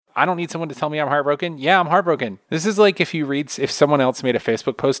I don't need someone to tell me I'm heartbroken. Yeah, I'm heartbroken. This is like if someone else made a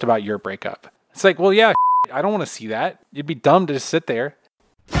Facebook post about your breakup. It's like, well, yeah, I don't want to see that. You'd be dumb to just sit there.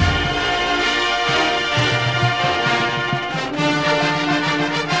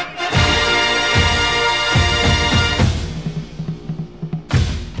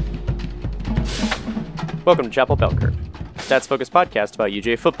 Welcome to Chapel Bell Curve, stats focused podcast about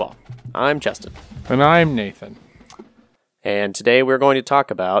UJ football. I'm Justin. And I'm Nathan. And today we're going to talk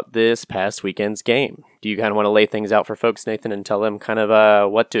about this past weekend's game. Do you kind of want to lay things out for folks, Nathan, and tell them kind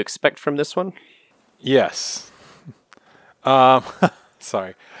of what to expect from this one? Yes.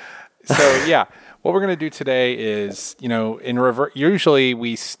 Sorry. So, yeah, what we're going to do today is, usually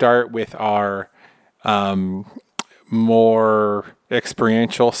we start with our more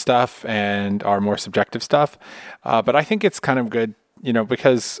experiential stuff and our more subjective stuff. But I think it's kind of good,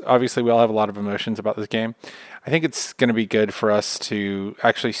 because obviously we all have a lot of emotions about this game. I think it's going to be good for us to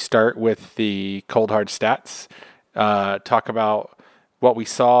actually start with the cold hard stats, talk about what we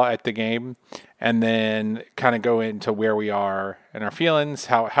saw at the game, and then kind of go into where we are and our feelings,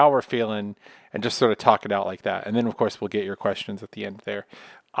 how we're feeling, and just sort of talk it out like that. And then, of course, we'll get your questions at the end there.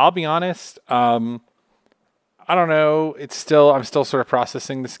 I'll be honest, I don't know. I'm still sort of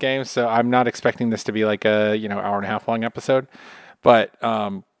processing this game, so I'm not expecting this to be like a hour and a half long episode. But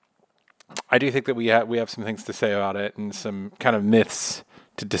I do think that we have some things to say about it and some kind of myths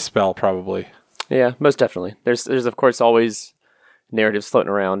to dispel, probably. Yeah, most definitely. There's of course always narratives floating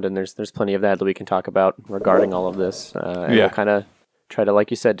around, and there's plenty of that we can talk about regarding all of this. And we'll kind of try to,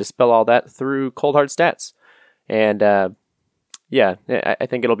 like you said, dispel all that through cold hard stats. And I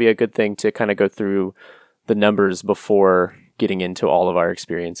think it'll be a good thing to kind of go through the numbers before getting into all of our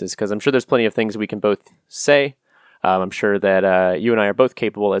experiences, because I'm sure there's plenty of things we can both say. I'm sure that you and I are both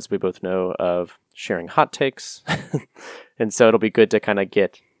capable, as we both know, of sharing hot takes. And so it'll be good to kind of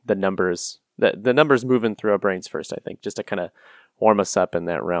get the numbers moving through our brains first, I think, just to kind of warm us up in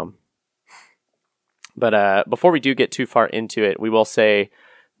that realm. But before we do get too far into it, we will say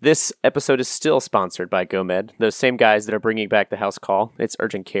this episode is still sponsored by GoMed, those same guys that are bringing back the house call. It's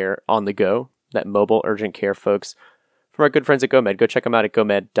urgent care on the go, that mobile urgent care folks from our good friends at GoMed. Go check them out at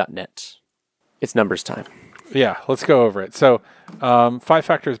gomed.net. It's numbers time. Yeah, let's go over it. So, 5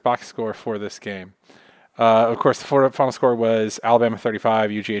 factors box score for this game. Of course, the final score was Alabama 35,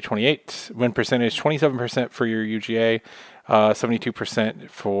 UGA 28. Win percentage 27% for your UGA, 72%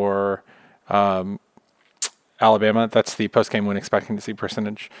 for Alabama. That's the post-game win expectancy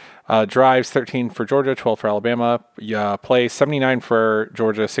percentage. Drives 13 for Georgia, 12 for Alabama. Plays 79 for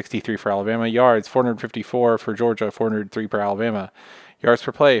Georgia, 63 for Alabama. Yards 454 for Georgia, 403 for Alabama. Yards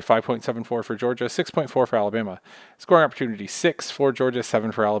per play, 5.74 for Georgia, 6.4 for Alabama. Scoring opportunity, 6 for Georgia,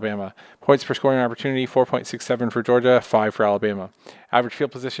 7 for Alabama. Points per scoring opportunity, 4.67 for Georgia, 5 for Alabama. Average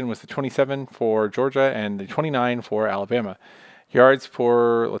field position was the 27 for Georgia and the 29 for Alabama. Yards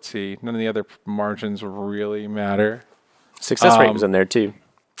per, none of the other margins really matter. Success rate was in there too.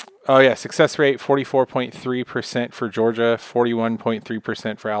 Oh, yeah, success rate, 44.3% for Georgia,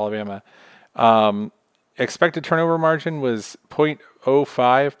 41.3% for Alabama. Expected turnover margin was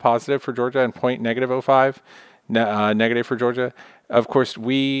 0.05 positive for Georgia and -0.05 negative for Georgia. Of course,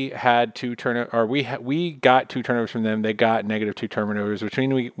 we had we got 2 turnovers from them. They got -2 turnovers, which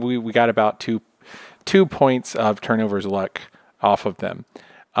means we got about two points of turnovers luck off of them.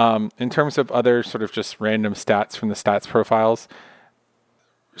 In terms of other sort of just random stats from the stats profiles,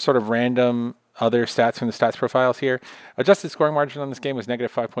 here. Adjusted scoring margin on this game was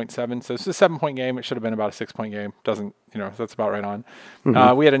 -5.7. So this is a 7-point game. It should have been about a 6-point game. That's about right on.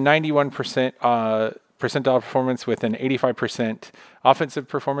 Mm-hmm. We had a 91% percentile performance with an 85% offensive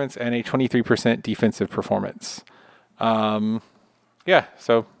performance and a 23% defensive performance.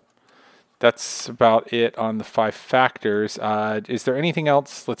 So that's about it on the 5 factors. Is there anything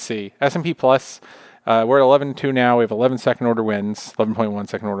else? Let's see. S&P Plus. We're at 11.2 now. We have 11 second order wins, 11.1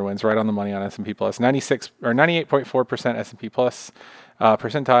 second order wins, right on the money on S&P Plus. 98.4% S&P Plus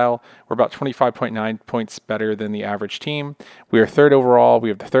percentile. We're about 25.9 points better than the average team. We are 3rd overall. We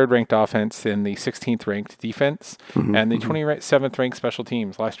have the 3rd ranked offense and the 16th ranked defense, and the 27th ranked special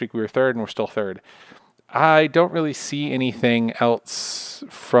teams. Last week we were 3rd, and we're still 3rd. I don't really see anything else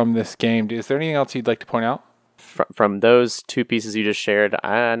from this game. Is there anything else you'd like to point out? From those 2 pieces you just shared,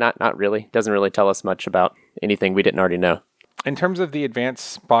 not really. Doesn't really tell us much about anything we didn't already know. In terms of the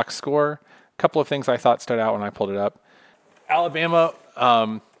advanced box score, a couple of things I thought stood out when I pulled it up. Alabama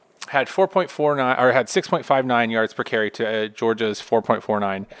had 6.59 yards per carry to Georgia's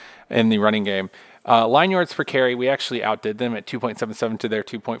 4.49 in the running game. Line yards per carry, we actually outdid them at 2.77 to their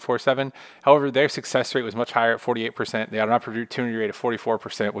 2.47. However, their success rate was much higher at 48%. They had an opportunity rate of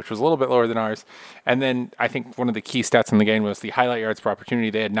 44%, which was a little bit lower than ours. And then I think one of the key stats in the game was the highlight yards per opportunity.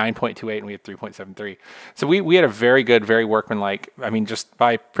 They had 9.28 and we had 3.73. So we had a very good, very workmanlike, I mean, just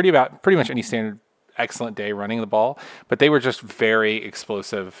by pretty much any standard, excellent day running the ball. But they were just very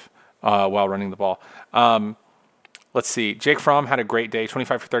explosive while running the ball. Let's see. Jake Fromm had a great day,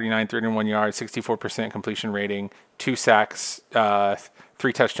 25 for 39, 301 yards, 64% completion rating, 2 sacks,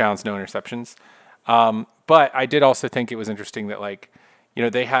 3 touchdowns, no interceptions. But I did also think it was interesting that, like, you know,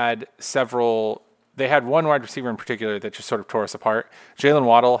 they had one wide receiver in particular that just sort of tore us apart. Jalen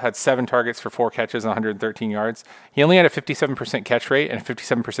Waddle had 7 targets for 4 catches and 113 yards. He only had a 57% catch rate and a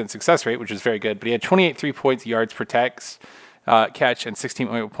 57% success rate, which is very good, but he had 28 3-point yards per catch and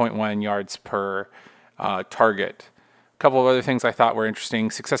 16.1 yards per target. Couple of other things I thought were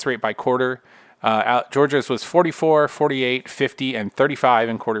interesting. Success rate by quarter. Georgia's was 44, 48, 50, and 35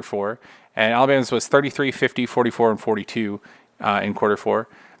 in quarter 4. And Alabama's was 33, 50, 44, and 42 in quarter 4.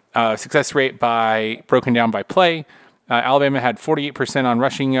 Success rate broken down by play. Alabama had 48% on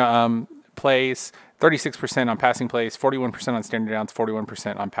rushing plays, 36% on passing plays, 41% on standard downs,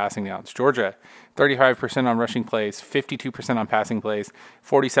 41% on passing downs. Georgia, 35% on rushing plays, 52% on passing plays,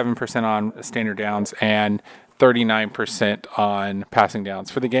 47% on standard downs, and 39% on passing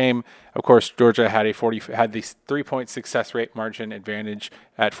downs. For the game, of course, Georgia had the 3-point success rate margin advantage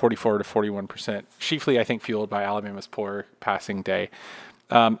at 44 to 41%, chiefly, I think, fueled by Alabama's poor passing day.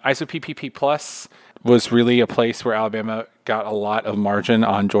 ISO PPP Plus was really a place where Alabama got a lot of margin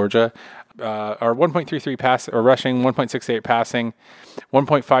on Georgia. Our 1.33 pass or rushing, 1.68 passing,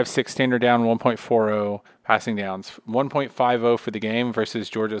 1.56 standard down, 1.40 passing downs, 1.50 for the game versus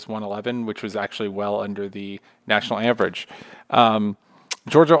Georgia's 111, which was actually well under the national average.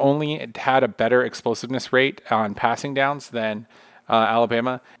 Georgia only had a better explosiveness rate on passing downs than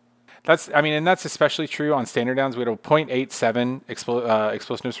Alabama. That's especially true on standard downs. We had a 0.87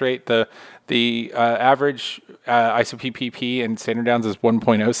 explosiveness rate. The average ISO PPP in standard downs is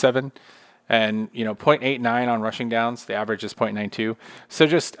 1.07. And, 0.89 on rushing downs. The average is 0.92. So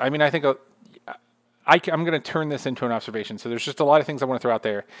I think I'm going to turn this into an observation. So there's just a lot of things I want to throw out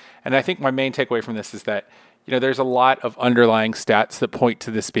there. And I think my main takeaway from this is that, there's a lot of underlying stats that point to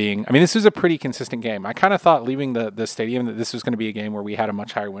this being, this was a pretty consistent game. I kind of thought leaving the stadium that this was going to be a game where we had a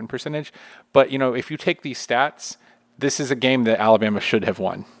much higher win percentage. But, if you take these stats, this is a game that Alabama should have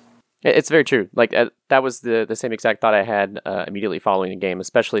won. It's very true. Like that was the same exact thought I had immediately following the game,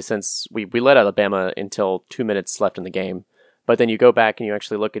 especially since we led Alabama until 2 minutes left in the game. But then you go back and you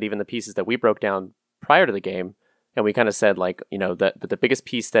actually look at even the pieces that we broke down prior to the game, and we kind of said that the biggest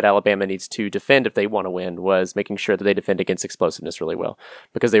piece that Alabama needs to defend if they want to win was making sure that they defend against explosiveness really well,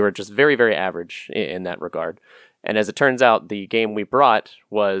 because they were just very, very average in that regard. And as it turns out, the game we brought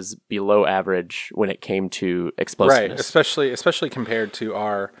was below average when it came to explosiveness. Right, especially compared to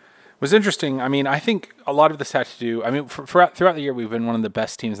our... was interesting. I think a lot of this had to do... throughout the year, we've been one of the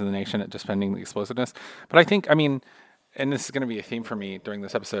best teams in the nation at defending the explosiveness. But I think, and this is going to be a theme for me during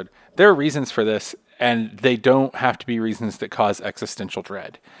this episode, there are reasons for this, and they don't have to be reasons that cause existential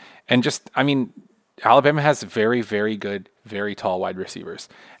dread. And Alabama has very, very good, very tall wide receivers.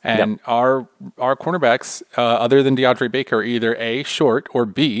 And our cornerbacks, other than DeAndre Baker, are either A, short, or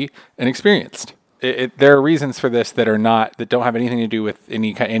B, inexperienced. There are reasons for this that don't have anything to do with any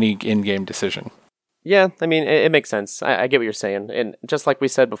in-game decision. Yeah, it makes sense. I get what you're saying. And just like we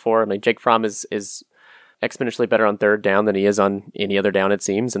said before, Jake Fromm is exponentially better on third down than he is on any other down, it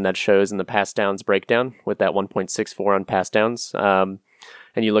seems, and that shows in the pass downs breakdown with that 1.64 on pass downs. And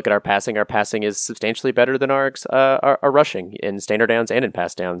you look at our passing is substantially better than our rushing in standard downs and in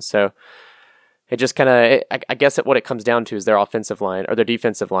pass downs. So it just I guess what it comes down to is their defensive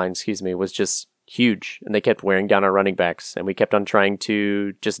line, was just huge, and they kept wearing down our running backs, and we kept on trying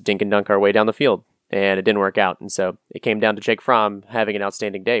to just dink and dunk our way down the field, and it didn't work out. And so it came down to Jake Fromm having an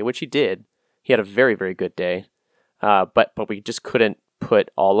outstanding day, which he did. He had a very, very good day, but we just couldn't put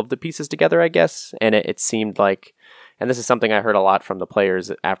all of the pieces together, I guess. And it seemed like, and this is something I heard a lot from the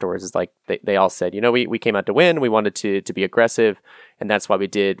players afterwards, is like they all said, we came out to win, we wanted to be aggressive, and that's why we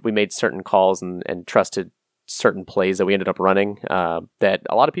made certain calls and trusted certain plays that we ended up running that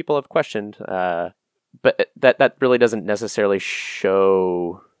a lot of people have questioned, but that really doesn't necessarily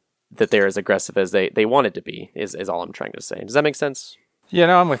show that they're as aggressive as they wanted to be, is all I'm trying to say. Does that make sense? Yeah,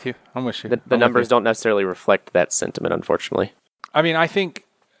 no, I'm with you. I'm with you. The numbers don't necessarily reflect that sentiment, unfortunately. I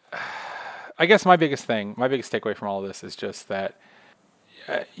guess my biggest takeaway from all of this is just that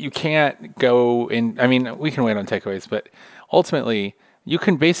you can't go in. We can wait on takeaways, but ultimately, You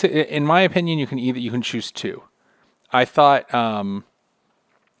can in my opinion, you can choose two. I thought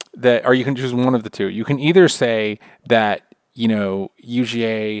or you can choose one of the two. You can either say that,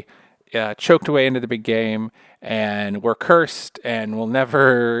 UGA choked away into the big game and we're cursed and we'll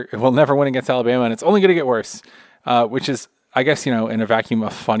never win against Alabama and it's only going to get worse, which is, I guess, in a vacuum, a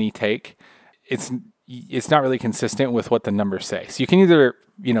funny take. It's not really consistent with what the numbers say. So you can either,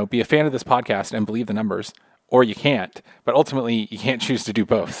 be a fan of this podcast and believe the numbers, or you can't. But ultimately, you can't choose to do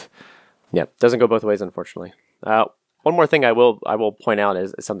both. Yeah, doesn't go both ways, unfortunately. One more thing I will point out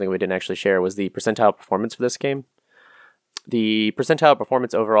is something we didn't actually share was the percentile performance for this game. The percentile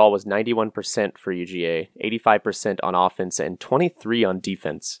performance overall was 91% for UGA, 85% on offense, and 23% on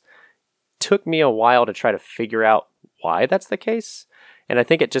defense. Took me a while to try to figure out why that's the case. And I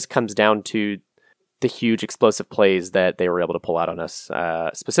think it just comes down to the huge explosive plays that they were able to pull out on us.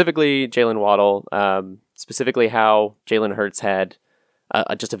 Specifically, Jalen Waddle, specifically how Jalen Hurts had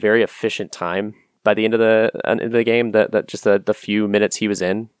just a very efficient time by the end of the game, that just the few minutes he was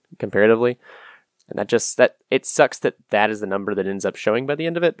in comparatively. And that it sucks that is the number that ends up showing by the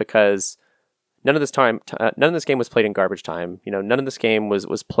end of it, because none of this game was played in garbage time. None of this game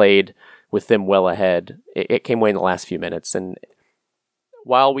was played with them well ahead. It came away in the last few minutes. And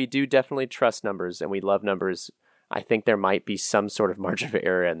while we do definitely trust numbers and we love numbers, I think there might be some sort of margin of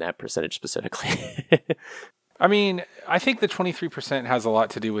error in that percentage specifically. I mean, I think the 23% has a lot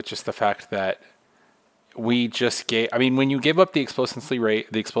to do with just the fact that we just when you give up the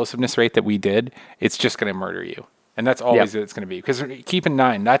explosiveness rate that we did, it's just going to murder you. And that's always what it's going to be. Because keep in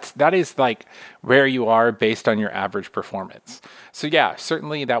mind, that is like where you are based on your average performance. So yeah,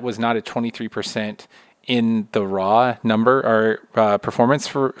 certainly that was not a 23% in the raw number or performance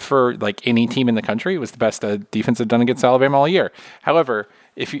for like any team in the country. It was the best defense had done against Alabama all year. However,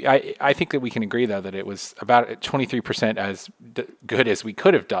 I think that we can agree though that it was about 23% as good as we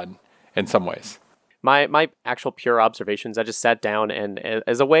could have done in some ways. My actual pure observations, I just sat down and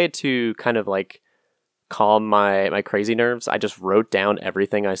as a way to kind of like calm my crazy nerves, I just wrote down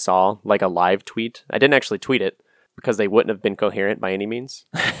everything I saw like a live tweet. I didn't actually tweet it because they wouldn't have been coherent by any means.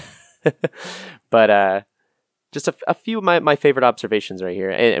 But just a few of my favorite observations right here.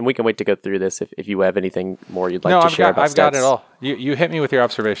 And we can wait to go through this if you have anything more you'd like to share about I've got it all. You hit me with your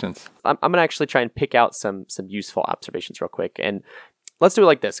observations. I'm going to actually try and pick out some useful observations real quick. And let's do it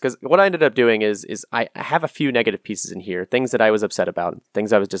like this, because what I ended up doing is I have a few negative pieces in here, things that I was upset about,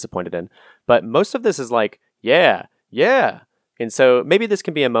 things I was disappointed in. But most of this is like, yeah. And so maybe this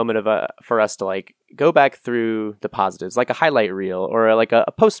can be a moment for us to like go back through the positives, like a highlight reel or like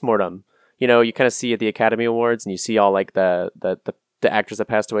a postmortem. You kind of see at the Academy Awards and you see all like the actors that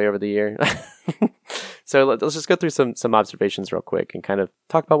passed away over the year. So let's just go through some observations real quick and kind of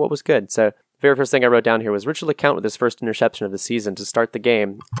talk about what was good. So very first thing I wrote down here was Richard LeCounte with his first interception of the season to start the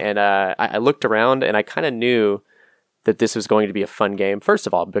game. And I looked around and I kind of knew that this was going to be a fun game. First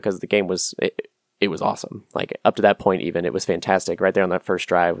of all, because the game was awesome. Like up to that point, even it was fantastic right there on that first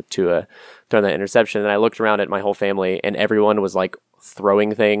drive with Tua throwing that interception. And I looked around at my whole family and everyone was like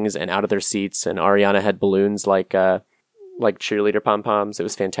throwing things and out of their seats. And Ariana had balloons like cheerleader pom-poms. It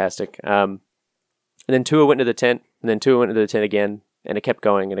was fantastic. And then Tua went into the tent and then Tua went into the tent again. And it kept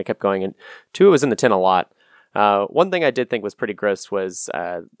going, and Tua was in the tent a lot. One thing I did think was pretty gross was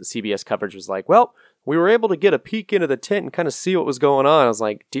the CBS coverage was like, well, we were able to get a peek into the tent and kind of see what was going on. I was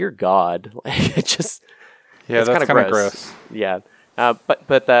like, dear God. It's that's kind of gross. Yeah.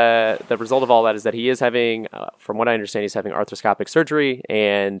 But the result of all that is that he is having, from what I understand, he's having arthroscopic surgery,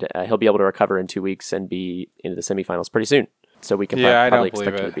 and he'll be able to recover in 2 weeks and be into the semifinals pretty soon. So we can probably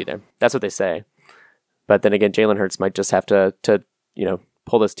expect him to be there. That's what they say. But then again, Jalen Hurts might just have to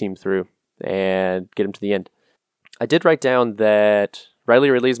pull this team through and get him to the end. I did write down that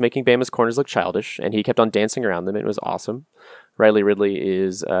Riley Ridley is making Bama's corners look childish, and he kept on dancing around them. It was awesome. Riley Ridley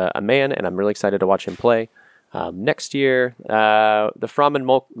is a man, and I'm really excited to watch him play. Next year, the Fromm and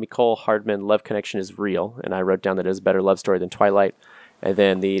Mecole Hardman love connection is real, and I wrote down that it is a better love story than Twilight. And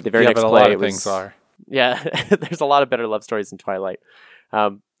then the very next play a lot of things are. Yeah, there's a lot of better love stories than Twilight.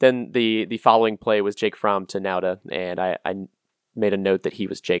 Then the following play was Jake Fromm to Nauta, and I made a note that he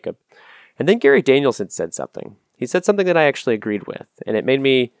was Jacob. And then Gary Danielson said something. He said something that I actually agreed with, and it made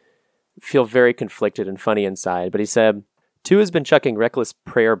me feel very conflicted and funny inside. But he said, Tua has been chucking reckless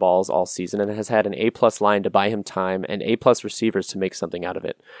prayer balls all season and has had an A-plus line to buy him time and A-plus receivers to make something out of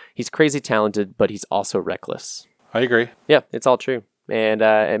it. He's crazy talented, but he's also reckless. I agree. Yeah, it's all true. And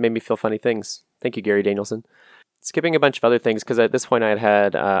it made me feel funny things. Thank you, Gary Danielson. Skipping a bunch of other things, because at this point I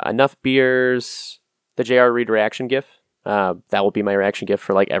had enough beers, the J.R. Reed reaction GIF. That will be my reaction GIF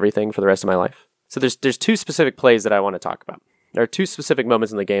for like everything for the rest of my life. So there's two specific plays that I want to talk about. there are two specific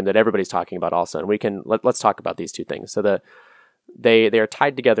moments in the game that everybody's talking about also, and we can let's talk about these two things. So they are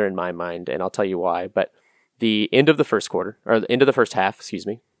tied together in my mind, and I'll tell you why. But the end of the first quarter, or the end of the first half, excuse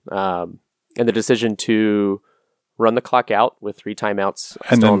me, and the decision to run the clock out with 3 timeouts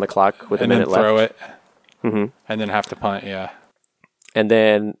still on the clock with a minute left. And then throw it. And then have to punt, yeah. And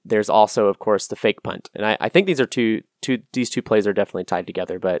then there's also, of course, the fake punt. And I think these are these two plays are definitely tied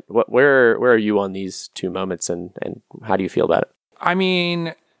together. But where are you on these two moments, and how do you feel about it? I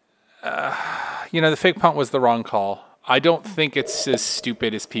mean, the fake punt was the wrong call. I don't think it's as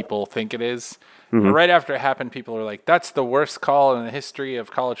stupid as people think it is. Mm-hmm. Right after it happened, people are like, that's the worst call in the history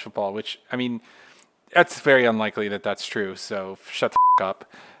of college football, which, I mean, that's very unlikely that that's true. So shut the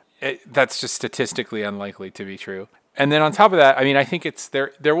up. That's just statistically unlikely to be true. And then on top of that, I mean, I think it's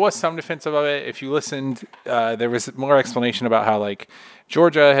there was some defense of it. If you listened, there was more explanation about how, like,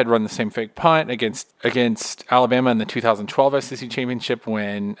 Georgia had run the same fake punt against Alabama in the 2012 SEC championship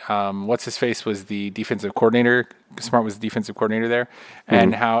when what's-his-face was the defensive coordinator. Smart was the defensive coordinator there.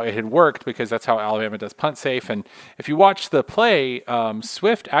 And how it had worked because that's how Alabama does punt safe. And if you watch the play,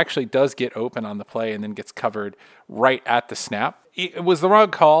 Swift actually does get open on the play and then gets covered right at the snap. It was the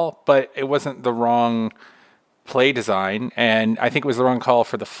wrong call, but it wasn't the wrong play design, and I think it was the wrong call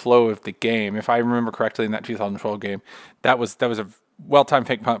for the flow of the game. If I remember correctly, in that 2012 game, that was a well-timed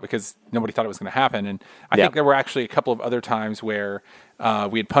fake punt because nobody thought it was going to happen. And I think there were actually a couple of other times where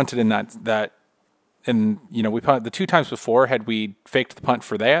we had punted in that, and we punted the 2 times before. Had we faked the punt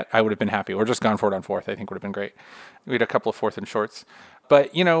for that, I would have been happy, or just gone for it on 4th. I think would have been great. We had a couple of 4th and shorts,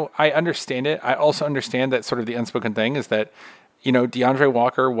 but I understand it. I also understand that sort of the unspoken thing is that DeAndre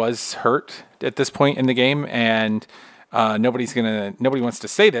Walker was hurt at this point in the game, and nobody wants to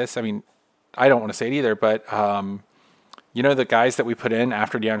say this. I mean, I don't want to say it either, but the guys that we put in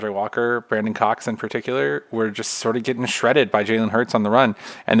after DeAndre Walker, Brandon Cox in particular, were just sort of getting shredded by Jalen Hurts on the run,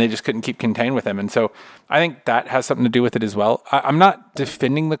 and they just couldn't keep contained with him. And so I think that has something to do with it as well. I'm not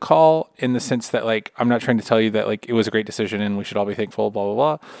defending the call in the sense that, like, I'm not trying to tell you that, like, it was a great decision and we should all be thankful, blah, blah,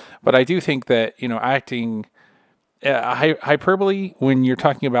 blah. But I do think that, acting hyperbole when you're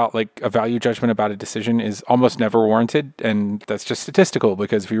talking about, like, a value judgment about a decision is almost never warranted, and that's just statistical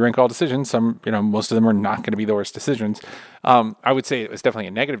because if you rank all decisions, most of them are not going to be the worst decisions. I would say it was definitely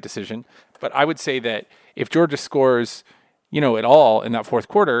a negative decision, but I would say that if Georgia scores, at all in that 4th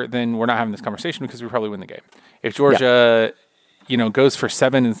quarter, then we're not having this conversation because we probably win the game. If Georgia, goes for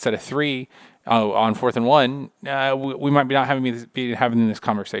 7 instead of 3 on 4th and 1, we might be not having this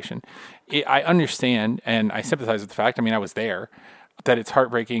conversation. I understand and I sympathize with the fact, I mean, I was there, that it's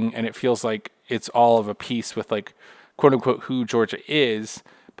heartbreaking and it feels like it's all of a piece with, like, quote unquote, who Georgia is.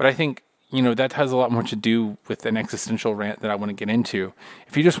 But I think, that has a lot more to do with an existential rant that I want to get into.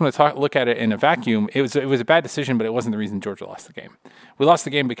 If you just want to look at it in a vacuum, it was a bad decision, but it wasn't the reason Georgia lost the game. We lost the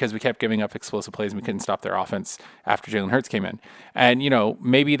game because we kept giving up explosive plays and we couldn't stop their offense after Jalen Hurts came in. And,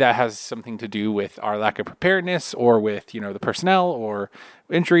 maybe that has something to do with our lack of preparedness or with, the personnel or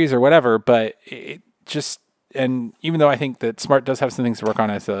injuries or whatever, but it just... And even though I think that Smart does have some things to work on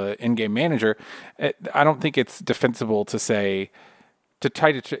as an in-game manager, I don't think it's defensible to say...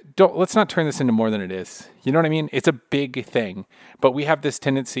 let's not turn this into more than it is. You know what I mean? It's a big thing, but we have this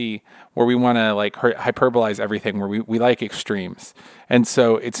tendency where we want to, like, hyperbolize everything, where we like extremes. And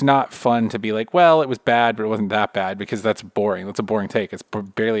so it's not fun to be like, well, it was bad, but it wasn't that bad, because that's boring. That's a boring take. It's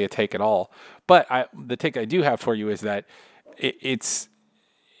barely a take at all. But the take I do have for you is that it's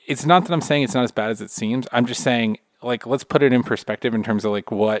not that I'm saying it's not as bad as it seems. I'm just saying, like, let's put it in perspective in terms of, like,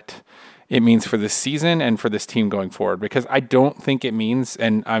 what it means for this season and for this team going forward, because I don't think it means,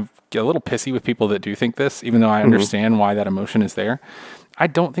 and I'm a little pissy with people that do think this, even though I understand why that emotion is there. I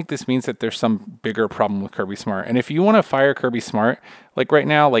don't think this means that there's some bigger problem with Kirby Smart. And if you want to fire Kirby Smart, like, right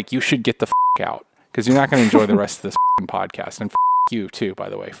now, like, you should get the out, because you're not going to enjoy the rest of this podcast. And you too, by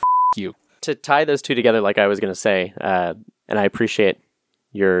the way. You. To tie those two together, like I was going to say, and I appreciate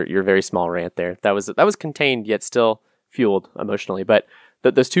your very small rant there. That was contained yet still fueled emotionally, but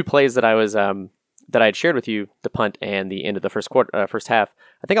those two plays that I was that I had shared with you, the punt and the end of the first half,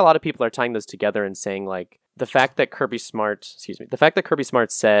 I think a lot of people are tying those together and saying, like, the fact that Kirby Smart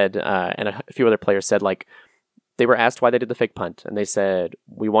said, and a few other players said, like, they were asked why they did the fake punt, and they said,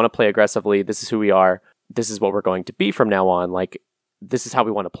 we want to play aggressively. This is who we are. This is what we're going to be from now on. Like, this is how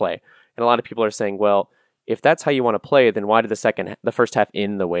we want to play. And a lot of people are saying, well, if that's how you want to play, then why did the first half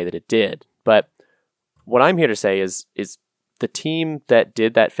end the way that it did? But what I'm here to say is the team that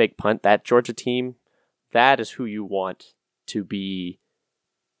did that fake punt, that Georgia team, that is who you want to be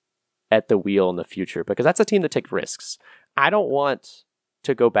at the wheel in the future, because that's a team that takes risks. I don't want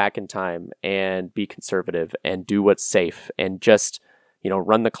to go back in time and be conservative and do what's safe and just,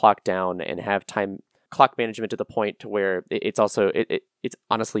 run the clock down and have clock management to the point to where it's also, it's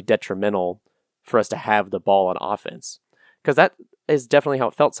honestly detrimental for us to have the ball on offense. Because that is definitely how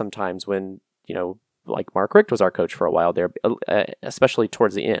it felt sometimes when, like Mark Richt was our coach for a while there, especially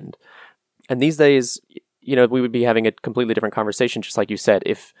towards the end. And these days, we would be having a completely different conversation, just like you said,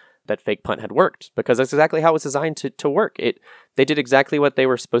 if that fake punt had worked, because that's exactly how it was designed to work. They did exactly what they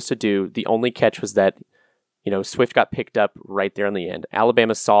were supposed to do. The only catch was that, Swift got picked up right there in the end.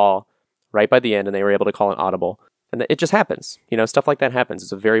 Alabama saw right by the end, and they were able to call an audible. And it just happens. Stuff like that happens.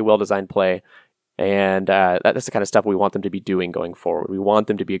 It's a very well-designed play. And that's the kind of stuff we want them to be doing going forward. We want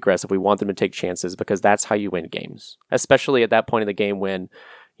them to be aggressive. We want them to take chances, because that's how you win games, especially at that point in the game when,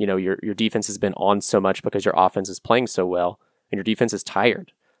 your defense has been on so much because your offense is playing so well and your defense is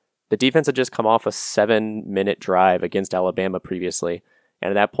tired. The defense had just come off a 7-minute drive against Alabama previously. And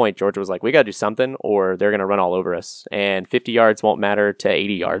at that point, Georgia was like, we got to do something or they're going to run all over us. And 50 yards won't matter to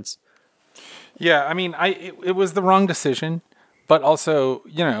 80 yards. Yeah, I mean, it was the wrong decision. But also,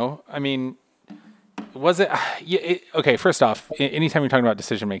 was it? Okay, first off, anytime you're talking about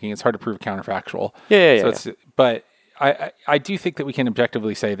decision making, it's hard to prove counterfactual. Yeah. But I do think that we can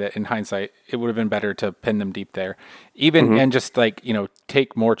objectively say that in hindsight, it would have been better to pin them deep there, and just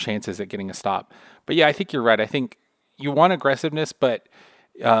take more chances at getting a stop. But yeah, I think you're right. I think you want aggressiveness, but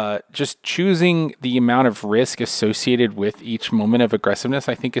just choosing the amount of risk associated with each moment of aggressiveness,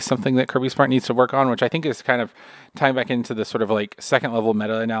 I think, is something that Kirby Smart needs to work on, which I think is kind of tying back into the sort of like second level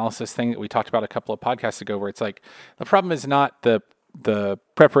meta-analysis thing that we talked about a couple of podcasts ago, where it's like the problem is not the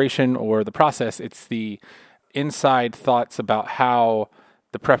preparation or the process, it's the inside thoughts about how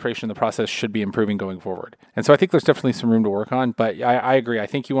the preparation and the process should be improving going forward. And so I think there's definitely some room to work on, but I agree. I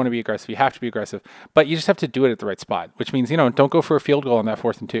think you want to be aggressive. You have to be aggressive, but you just have to do it at the right spot, which means, don't go for a field goal on that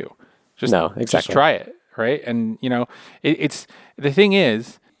 4th and 2. Just try it. Right. And it's the thing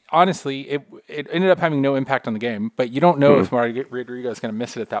is, honestly, it ended up having no impact on the game, but you don't know if Mario Rodrigo is going to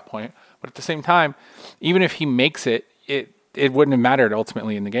miss it at that point. But at the same time, even if he makes it, it wouldn't have mattered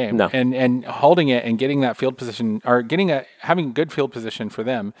ultimately in the game. No. And holding it and getting that field position, or having good field position for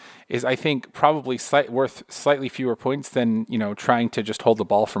them, is, I think, probably worth slightly fewer points than trying to just hold the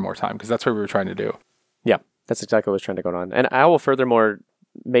ball for more time, because that's what we were trying to do. Yeah, that's exactly what was trying to go on. And I will furthermore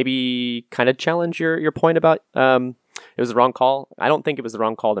maybe kind of challenge your point about it was the wrong call. I don't think it was the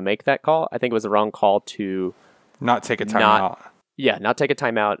wrong call to make that call. I think it was the wrong call to not take a timeout. Yeah, not take a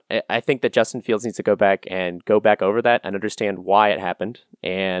timeout. I think that Justin Fields needs to go back over that and understand why it happened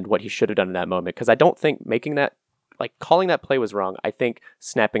and what he should have done in that moment. Because I don't think calling that play was wrong. I think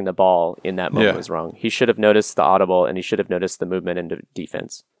snapping the ball in that moment was wrong. He should have noticed the audible, and he should have noticed the movement into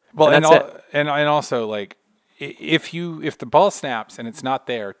defense. Well, and also, like, if the ball snaps and it's not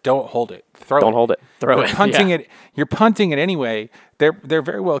there, don't hold it. Don't hold it. Throw You're it. Punting it. You're punting it anyway. They're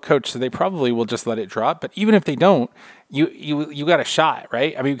very well coached, so they probably will just let it drop. But even if they don't, you got a shot,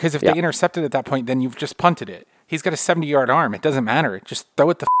 right? I mean, because if they intercept it at that point, then you've just punted it. He's got a 70-yard arm. It doesn't matter. Just throw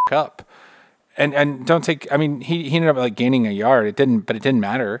it the up, and don't take. I mean, he ended up gaining a yard. It didn't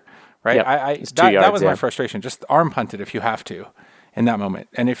matter, right? Yep. That was my frustration. Just arm punt it if you have to in that moment.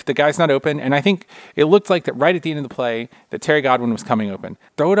 And if the guy's not open, and I think it looked like that right at the end of the play that Terry Godwin was coming open,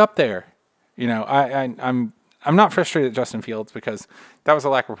 throw it up there. I'm not frustrated at Justin Fields, because that was a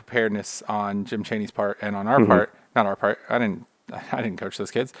lack of preparedness on Jim Chaney's part and on our part. Not our part. I didn't coach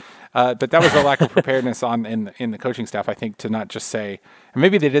those kids, but that was a lack of preparedness in the coaching staff. I think, to not just say, and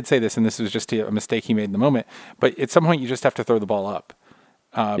maybe they did say this, and this was just a mistake he made in the moment. But at some point, you just have to throw the ball up,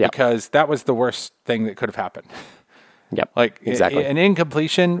 because that was the worst thing that could have happened. Yep. Exactly. An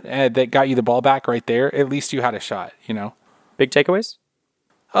incompletion that got you the ball back right there. At least you had a shot. Big takeaways.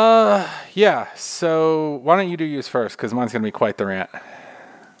 Yeah. So why don't you do yours first? Because mine's going to be quite the rant.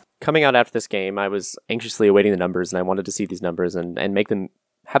 Coming out after this game, I was anxiously awaiting the numbers, and I wanted to see these numbers and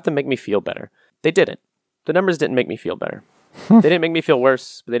have them make me feel better. They didn't. The numbers didn't make me feel better. They didn't make me feel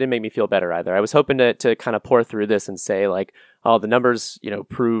worse, but they didn't make me feel better either. I was hoping to kind of pour through this and say, like, oh, the numbers,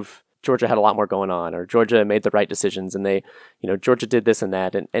 prove Georgia had a lot more going on, or Georgia made the right decisions, and they, Georgia did this and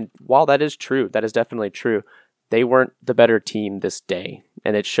that. And while that is true, that is definitely true, they weren't the better team this day.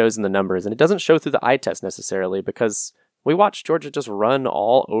 And it shows in the numbers. And it doesn't show through the eye test necessarily, because we watched Georgia just run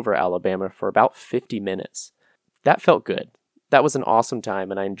all over Alabama for about 50 minutes. That felt good. That was an awesome time,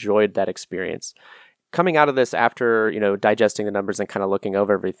 and I enjoyed that experience. Coming out of this after, digesting the numbers and kind of looking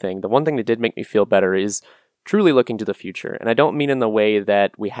over everything, the one thing that did make me feel better is truly looking to the future. And I don't mean in the way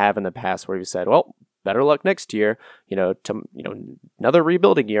that we have in the past where we said, well, better luck next year, another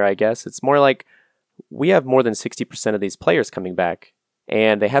rebuilding year, I guess. It's more like we have more than 60% of these players coming back,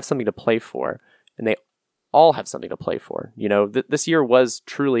 and they have something to play for, and they all have something to play for. You know, this year was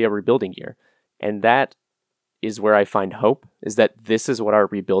truly a rebuilding year, and that is where I find hope, is that this is what our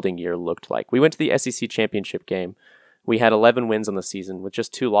rebuilding year looked like. We went to the SEC championship game. We had 11 wins on the season with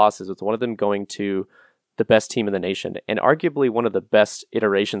just 2 losses, with one of them going to the best team in the nation, and arguably one of the best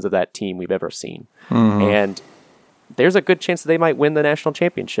iterations of that team we've ever seen. Mm-hmm. And there's a good chance that they might win the national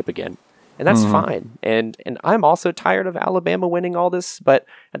championship again. And that's fine. And I'm also tired of Alabama winning all this, but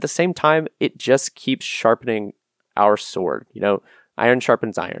at the same time, it just keeps sharpening our sword. You know, iron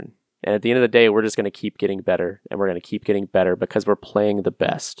sharpens iron. And at the end of the day, we're just going to keep getting better, and we're going to keep getting better because we're playing the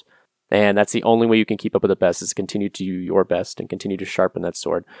best. And that's the only way you can keep up with the best, is continue to do your best and continue to sharpen that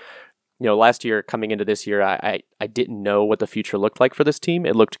sword. You know, last year, coming into this year, I didn't know what the future looked like for this team.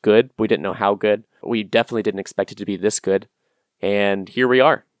 It looked good. We didn't know how good. We definitely didn't expect it to be this good. And here we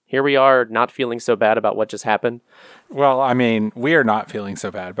are. Here we are, not feeling so bad about what just happened. Well, I mean, we are not feeling so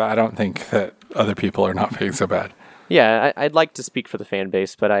bad, but I don't think that other people are not feeling so bad. Yeah, I'd like to speak for the fan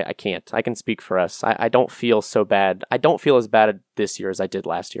base, but I can't. I can speak for us. I don't feel so bad. I don't feel as bad this year as I did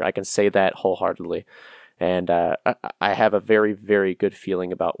last year. I can say that wholeheartedly. And I have a very, very good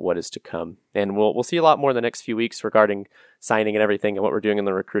feeling about what is to come. And we'll see a lot more in the next few weeks regarding signing and everything and what we're doing on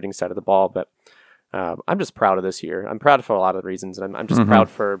the recruiting side of the ball. But I'm just proud of this year. I'm proud for a lot of reasons. And I'm just proud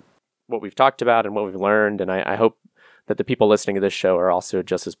for what we've talked about and what we've learned. And I hope that the people listening to this show are also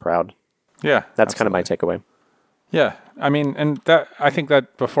just as proud. Yeah. That's kind of my takeaway. Yeah. I mean, and that, I think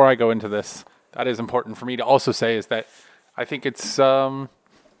that before I go into this, that is important for me to also say, is that I think it's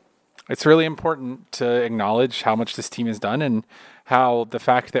really important to acknowledge how much this team has done, and how the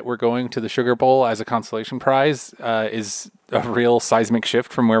fact that we're going to the Sugar Bowl as a consolation prize is a real seismic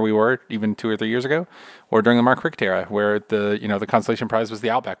shift from where we were even 2 or 3 years ago, or during the Mark Richt era, where the consolation prize was the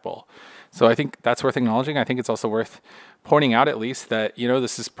Outback Bowl. So I think that's worth acknowledging. I think it's also worth pointing out, at least, that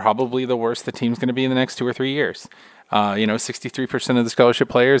this is probably the worst the team's going to be in the next 2 or 3 years. 63% of the scholarship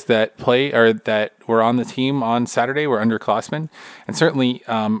players that play or that were on the team on Saturday were underclassmen. And certainly,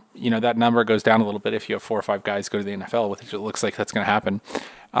 that number goes down a little bit if you have 4 or 5 guys go to the NFL, which it looks like that's going to happen.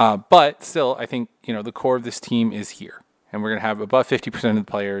 But still, I think, the core of this team is here. And we're going to have above 50% of the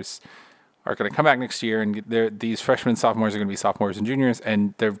players are going to come back next year. And these freshmen and sophomores are going to be sophomores and juniors,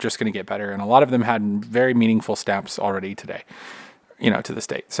 and they're just going to get better. And a lot of them had very meaningful snaps already today, to this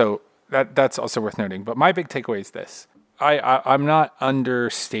date. So that's also worth noting. But my big takeaway is this. I'm not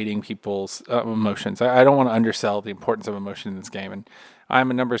understating people's emotions. I don't want to undersell the importance of emotion in this game. And I'm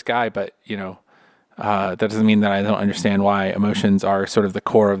a numbers guy, but, that doesn't mean that I don't understand why emotions are sort of the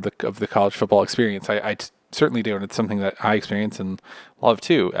core of the college football experience. I certainly do, and it's something that I experience and love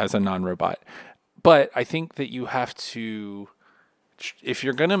too as a non-robot. But I think that you have to, if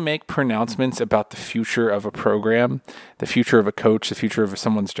you're going to make pronouncements about the future of a program, the future of a coach, the future of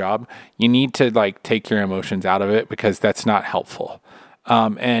someone's job, you need to take your emotions out of it, because that's not helpful.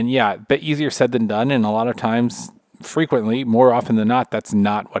 And yeah, but easier said than done. And a lot of times, frequently, more often than not, that's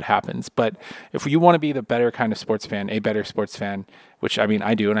not what happens. But if you want to be the better kind of sports fan, a better sports fan, which I mean,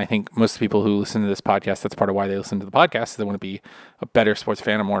 I do. And I think most people who listen to this podcast, that's part of why they listen to the podcast, is they want to be a better sports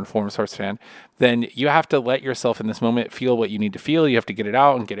fan, a more informed sports fan. Then you have to let yourself in this moment feel what you need to feel. You have to get it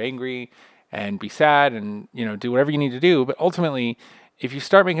out and get angry and be sad and, do whatever you need to do. But ultimately, if you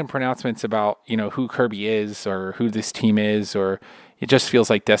start making pronouncements about, who Kirby is or who this team is, or it just feels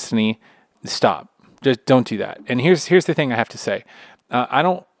like destiny, stop. Just don't do that. And here's the thing I have to say. I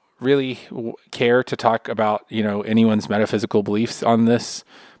don't really care to talk about, anyone's metaphysical beliefs on this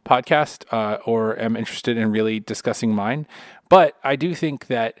podcast, or am interested in really discussing mine. But I do think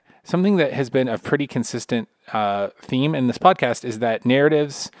that something that has been a pretty consistent theme in this podcast is that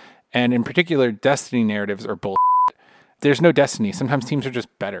narratives, and in particular destiny narratives, are bullshit. There's no destiny. Sometimes teams are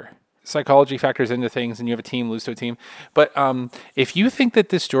just better. Psychology factors into things, and you have a team lose to a team. But if you think that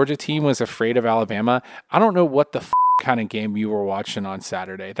this Georgia team was afraid of Alabama, I don't know what the kind of game you were watching on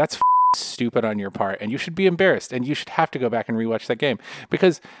Saturday. That's stupid on your part, and you should be embarrassed, and you should have to go back and rewatch that game.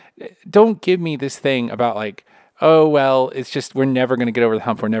 Because don't give me this thing about oh, well, it's just we're never going to get over the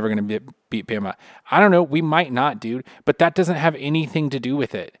hump. We're never going to beat Bama. I don't know. We might not, dude, but that doesn't have anything to do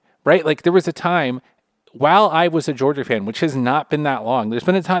with it, right? There was a time, while I was a Georgia fan, which has not been that long, there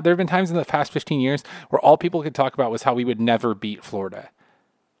have been times in the past 15 years where all people could talk about was how we would never beat Florida.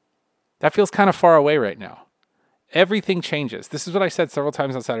 That feels kind of far away right now. Everything changes. This is what I said several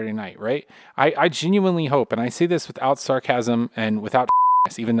times on Saturday night, right? I genuinely hope, and I say this without sarcasm and without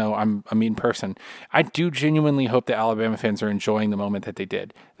even though I'm a mean person. I do genuinely hope that Alabama fans are enjoying the moment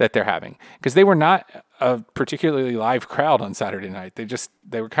that they're having, because they were not a particularly live crowd on Saturday night.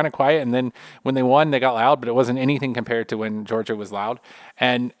 They were kind of quiet, and then when they won, they got loud, but it wasn't anything compared to when Georgia was loud.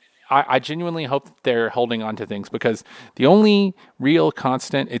 And I genuinely hope they're holding on to things, because the only real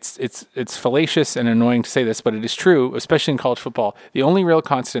constant, it's fallacious and annoying to say this, but it is true, especially in college football. The only real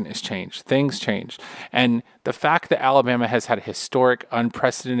constant is change. Things change. And the fact that Alabama has had a historic,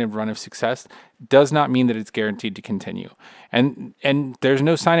 unprecedented run of success does not mean that it's guaranteed to continue. And there's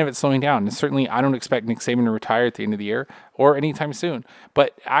no sign of it slowing down. And certainly I don't expect Nick Saban to retire at the end of the year or anytime soon.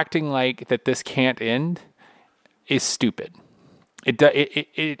 But acting like that this can't end is stupid.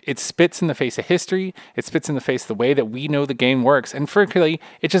 It spits in the face of history. It spits in the face of the way that we know the game works. And frankly,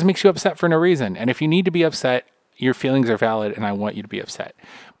 it just makes you upset for no reason. And if you need to be upset, your feelings are valid, and I want you to be upset.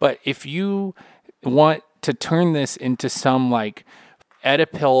 But if you want to turn this into some like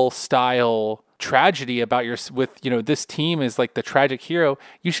Oedipal style tragedy about this team is like the tragic hero,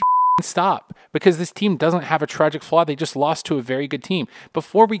 you should stop, because this team doesn't have a tragic flaw. They just lost to a very good team.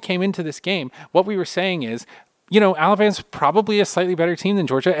 Before we came into this game, what we were saying is, Alabama's probably a slightly better team than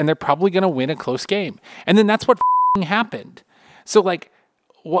Georgia, and they're probably going to win a close game. And then that's what happened. So, like,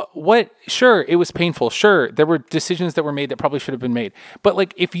 what? Sure, it was painful. Sure, there were decisions that were made that probably should have been made. But,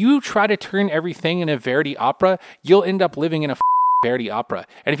 like, if you try to turn everything in a Verdi opera, you'll end up living in a Verdi opera.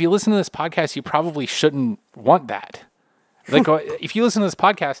 And if you listen to this podcast, you probably shouldn't want that. Like, if you listen to this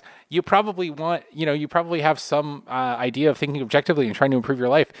podcast, you probably have some idea of thinking objectively and trying to improve your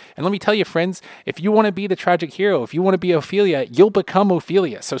life. And let me tell you, friends, if you want to be the tragic hero, if you want to be Ophelia, you'll become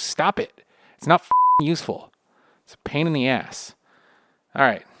Ophelia. So stop it. It's not useful. It's a pain in the ass. All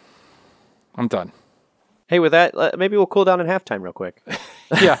right. I'm done. Hey, with that, maybe we'll cool down in halftime real quick.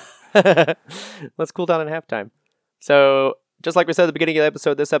 Yeah. Let's cool down in halftime. So, just like we said at the beginning of the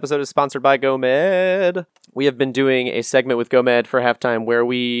episode, this episode is sponsored by GoMed. We have been doing a segment with GoMed for halftime where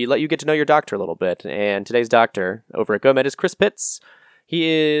we let you get to know your doctor a little bit. And today's doctor over at GoMed is Chris Pitts. He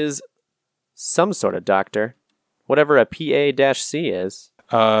is some sort of doctor, whatever a PA-C is.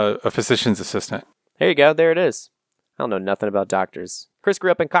 A physician's assistant. There you go. There it is. I don't know nothing about doctors. Chris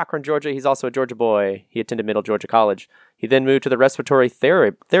grew up in Cochran, Georgia. He's also a Georgia boy. He attended Middle Georgia College. He then moved to the respiratory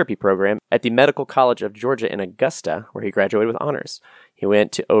therapy program at the Medical College of Georgia in Augusta, where he graduated with honors. He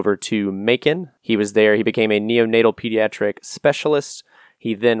went over to Macon. He was there. He became a neonatal pediatric specialist.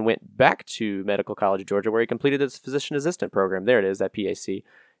 He then went back to Medical College of Georgia, where he completed his physician assistant program. There it is, that PAC.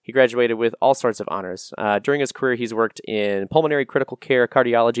 He graduated with all sorts of honors. During his career, he's worked in pulmonary critical care,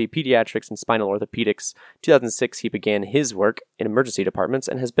 cardiology, pediatrics, and spinal orthopedics. 2006, he began his work in emergency departments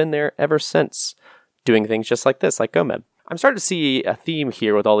and has been there ever since, doing things just like this, like GoMed. I'm starting to see a theme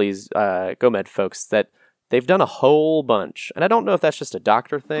here with all these GoMed folks that they've done a whole bunch. And I don't know if that's just a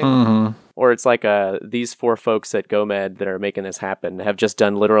doctor thing, or it's like these four folks at GoMed that are making this happen have just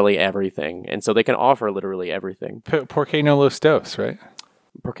done literally everything. And so they can offer literally everything. Porque no los dos, right?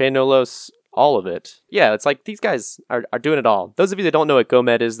 Porque no los, all of it. Yeah, it's like these guys are doing it all. Those of you that don't know what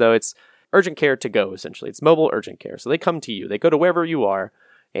GoMed is, though, it's urgent care to go, essentially. It's mobile urgent care. So they come to you. They go to wherever you are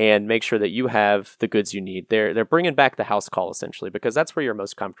and make sure that you have the goods you need. They're bringing back the house call, essentially, because that's where you're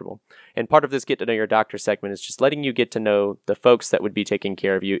most comfortable. And part of this Get to Know Your Doctor segment is just letting you get to know the folks that would be taking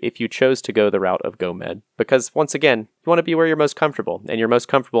care of you if you chose to go the route of GoMed. Because, once again, you want to be where you're most comfortable, and you're most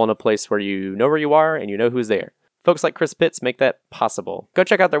comfortable in a place where you know where you are and you know who's there. Folks like Chris Pitts make that possible. Go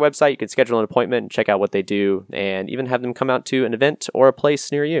check out their website. You can schedule an appointment and check out what they do, and even have them come out to an event or a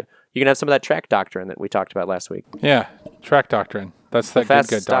place near you. You can have some of that track doctrine that we talked about last week. Yeah, track doctrine. That's that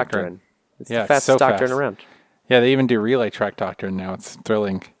good doctrine. It's the fastest doctrine around. Yeah, they even do relay track doctrine now. It's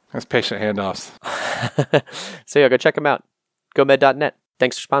thrilling. That's patient handoffs. So yeah, go check them out. GoMed.net.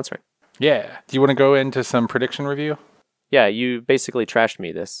 Thanks for sponsoring. Yeah. Do you want to go into some prediction review? Yeah, you basically trashed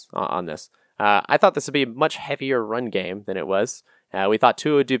me on this. I thought this would be a much heavier run game than it was. We thought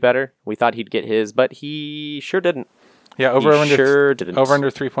Tua would do better. We thought he'd get his, but he sure didn't. Yeah, over under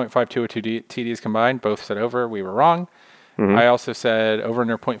 3.52 TDs combined. Both said over. We were wrong. Mm-hmm. I also said over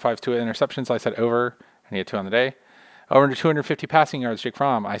under 0.52 interceptions. I said over, and he had 2 on the day. Over under 250 passing yards, Jake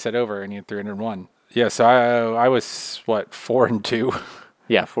Fromm. I said over, and he had 301. Yeah, so I was 4-2.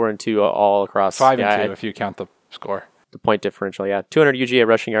 Yeah, 4-2 all across. 5-2 if you count the score. The point differential, yeah. 200 UGA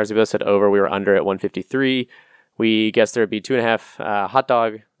rushing yards. We both said over. We were under at 153. We guessed there would be 2.5 hot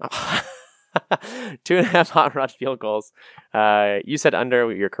dog, 2.5 hot rod field goals. You said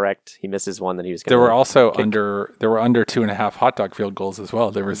under. You're correct. He misses one that he was going to. There were also under 2.5 hot dog field goals as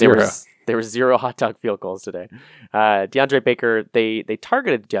well. There were 0. There were 0 hot dog field goals today. DeAndre Baker. They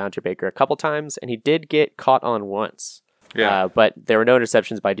targeted DeAndre Baker a couple times, and he did get caught on once. Yeah. But there were no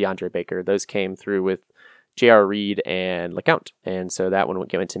interceptions by DeAndre Baker. Those came through with J.R. Reed and LeCount. And so that one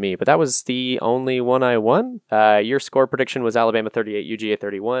went to me. But that was the only one I won. Your score prediction was Alabama 38, UGA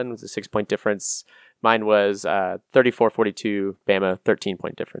 31. It was a 6-point difference. Mine was 34-42, Bama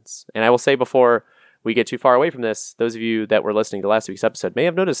 13-point difference. And I will say before we get too far away from this, those of you that were listening to last week's episode may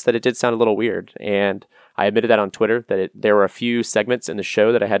have noticed that it did sound a little weird. And I admitted that on Twitter, that there were a few segments in the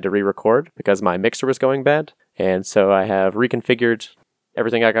show that I had to re-record because my mixer was going bad. And so I have reconfigured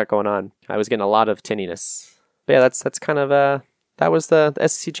everything I got going on. I was getting a lot of tinniness. But yeah, that's kind of, that was the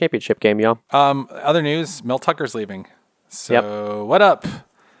SEC championship game, y'all. Other news, Mel Tucker's leaving. So what up?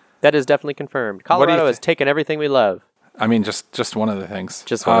 That is definitely confirmed. Colorado has taken everything we love. I mean, just one of the things.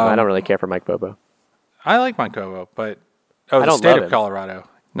 Just one of them. I don't really care for Mike Bobo. I like Mike Bobo, but the state of Colorado,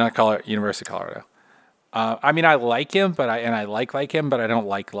 not University of Colorado. I mean, I like him, but I like him, but I don't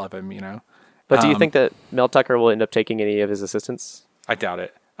love him, you know. But do you think that Mel Tucker will end up taking any of his assistants? I doubt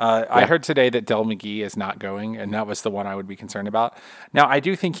it. I heard today that Del McGee is not going, and that was the one I would be concerned about. Now, I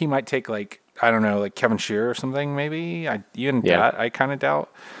do think he might take, Kevin Shearer or something, maybe. That I kind of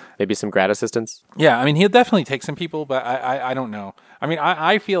doubt. Maybe some grad assistants? Yeah, I mean, he'll definitely take some people, but I don't know. I mean,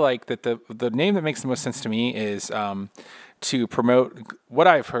 I feel like that the name that makes the most sense to me is to promote what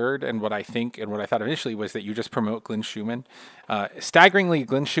I've heard and what I think and what I thought initially was that you just promote Glenn Schumann. Staggeringly,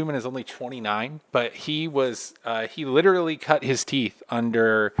 Glenn Schumann is only 29, but he literally cut his teeth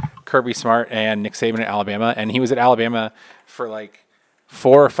under Kirby Smart and Nick Saban at Alabama, and he was at Alabama for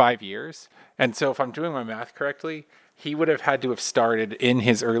 4 or 5 years. And so if I'm doing my math correctly, he would have had to have started in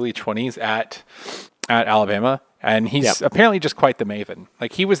his early 20s at Alabama. And he's apparently just quite the maven.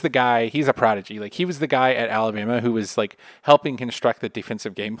 He was the guy, he's a prodigy. He was the guy at Alabama who was helping construct the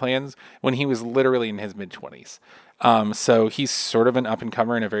defensive game plans when he was literally in his mid-20s. So he's sort of an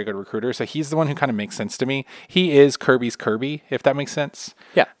up-and-comer and a very good recruiter. So he's the one who kind of makes sense to me. He is Kirby's Kirby, if that makes sense.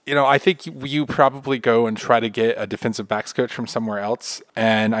 Yeah. You know, I think you probably go and try to get a defensive backs coach from somewhere else.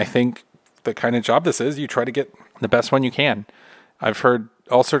 And I think the kind of job this is, you try to get the best one you can. I've heard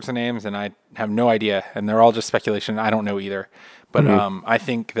all sorts of names, and I have no idea, and they're all just speculation. I don't know either. But I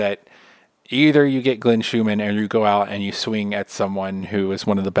think that either you get Glenn Schumann or you go out and you swing at someone who is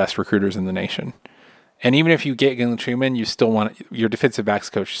one of the best recruiters in the nation. And even if you get Glenn Schumann, you still want your defensive backs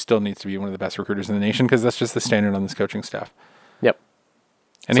coach still needs to be one of the best recruiters in the nation because that's just the standard on this coaching staff. Yep.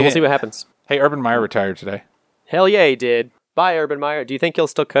 And so we'll see what happens. Hey, Urban Meyer retired today. Hell yeah, he did. Bye, Urban Meyer. Do you think he'll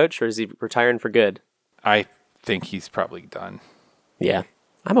still coach, or is he retiring for good? I think he's probably done. Yeah,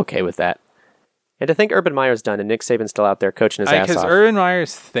 I'm okay with that. And to think Urban Meyer's done and Nick Saban's still out there coaching his ass off. Because Urban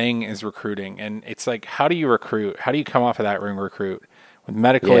Meyer's thing is recruiting, and it's how do you recruit? How do you come off of that ring recruit with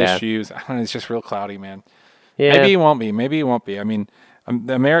medical issues? I don't know, it's just real cloudy, man. Yeah. Maybe it won't be. Maybe it won't be. I mean,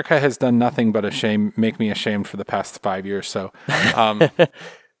 America has done nothing but make me ashamed for the past 5 years. So,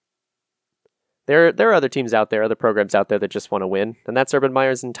 There are other teams out there, other programs out there that just want to win, and that's Urban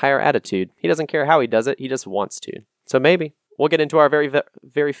Meyer's entire attitude. He doesn't care how he does it; he just wants to. So maybe we'll get into our very,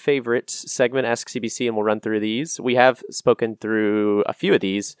 very favorite segment, Ask CBC, and we'll run through these. We have spoken through a few of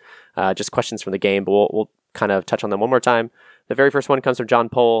these, just questions from the game, but we'll kind of touch on them one more time. The very first one comes from John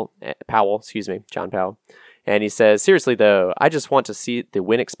Powell, and he says, seriously though, I just want to see the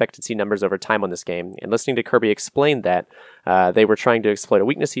win expectancy numbers over time on this game. And listening to Kirby explain that they were trying to exploit a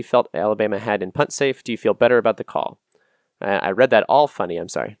weakness he felt Alabama had in punt safe. Do you feel better about the call? I read that all funny. I'm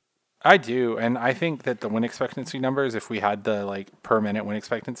sorry. I do, and I think that the win expectancy numbers, if we had the per minute win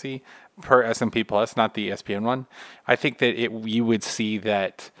expectancy per S&P Plus, not the ESPN one, I think that you would see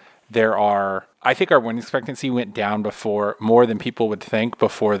that I think our win expectancy went down before more than people would think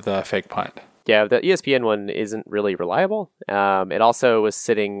before the fake punt. Yeah, the ESPN one isn't really reliable. It also was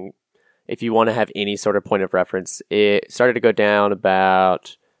sitting, if you want to have any sort of point of reference, it started to go down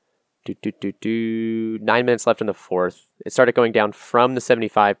about 9 minutes left in the fourth. It started going down from the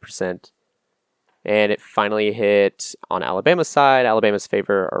 75%, and it finally hit on Alabama's side, Alabama's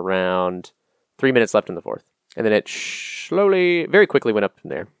favor, around 3 minutes left in the fourth. And then it slowly, very quickly went up from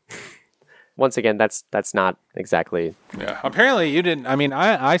there. Once again, that's not exactly... Yeah, apparently you didn't... I mean,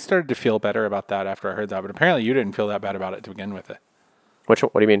 I started to feel better about that after I heard that, but apparently you didn't feel that bad about it to begin with it. What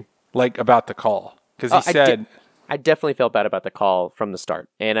do you mean? About the call. Because he said... I definitely felt bad about the call from the start.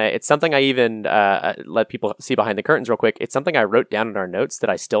 And it's something I even let people see behind the curtains real quick. It's something I wrote down in our notes that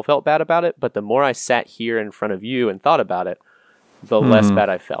I still felt bad about it, but the more I sat here in front of you and thought about it, the less bad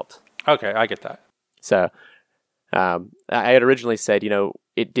I felt. Okay, I get that. So I had originally said,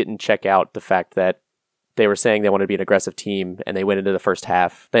 it didn't check out the fact that they were saying they wanted to be an aggressive team, and they went into the first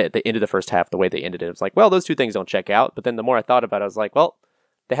half. They ended the first half the way they ended it. It was like, well, those two things don't check out. But then the more I thought about it, I was like, well,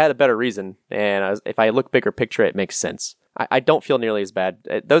 they had a better reason. And if I look bigger picture, it makes sense. I don't feel nearly as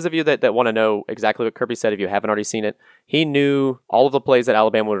bad. Those of you that want to know exactly what Kirby said, if you haven't already seen it, he knew all of the plays that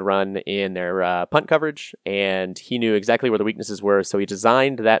Alabama would run in their punt coverage, and he knew exactly where the weaknesses were, so he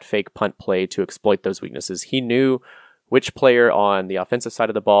designed that fake punt play to exploit those weaknesses. He knew which player on the offensive side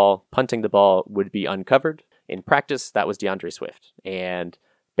of the ball, punting the ball, would be uncovered. In practice, that was DeAndre Swift. And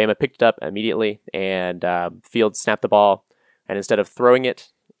Bama picked it up immediately, and Fields snapped the ball, and instead of throwing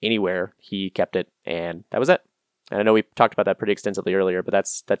it anywhere, he kept it, and that was it. And I know we talked about that pretty extensively earlier, but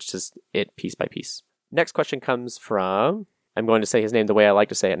that's just it piece by piece. Next question comes from, I'm going to say his name the way I like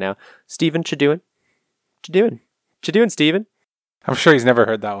to say it now, Stephen Chadoon. Chadoon, Stephen. I'm sure he's never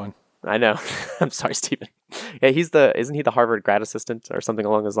heard that one. I know. I'm sorry, Stephen. Yeah, isn't he the Harvard grad assistant or something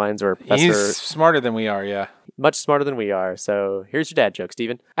along those lines, or professor? He's smarter than we are, yeah. Much smarter than we are. So here's your dad joke,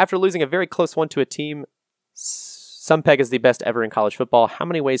 Stephen. After losing a very close one to a team some peg as the best ever in college football, how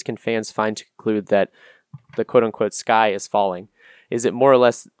many ways can fans find to conclude that the quote-unquote sky is falling? Is it more or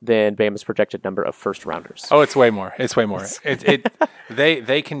less than Bama's projected number of first rounders? Oh, it's way more. It's way more.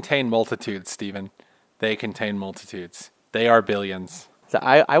 They contain multitudes, Stephen. They contain multitudes. They are billions. So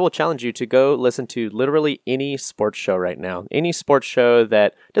I will challenge you to go listen to literally any sports show right now. Any sports show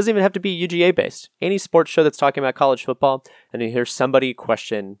that doesn't even have to be UGA based. Any sports show that's talking about college football, and you hear somebody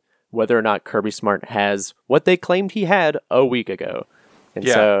question whether or not Kirby Smart has what they claimed he had a week ago. And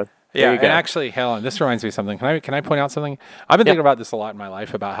so yeah, and actually, Helen, this reminds me of something. Can I point out something? I've been thinking about this a lot in my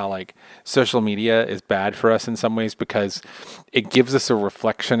life, about how like social media is bad for us in some ways because it gives us a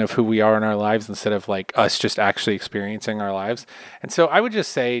reflection of who we are in our lives instead of like us just actually experiencing our lives. And so I would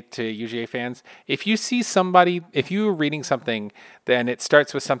just say to UGA fans, if you see somebody, if you're reading something, then it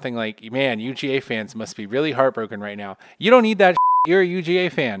starts with something like, man, UGA fans must be really heartbroken right now. You don't need that. You're a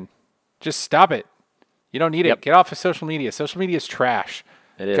UGA fan. Just stop it. You don't need it. Get off of social media. Social media is trash.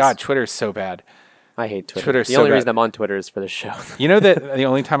 It is. God, Twitter is so bad. I hate Twitter. The only reason I'm on Twitter is for the show. You know that the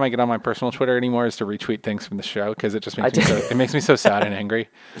only time I get on my personal Twitter anymore is to retweet things from the show because it just makes me so sad and angry.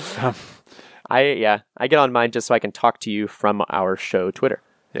 I get on mine just so I can talk to you from our show Twitter.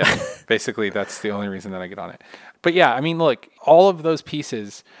 Yeah, basically that's the only reason that I get on it. But yeah, I mean, look, all of those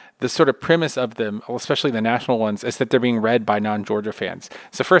pieces, the sort of premise of them, especially the national ones, is that they're being read by non-Georgia fans.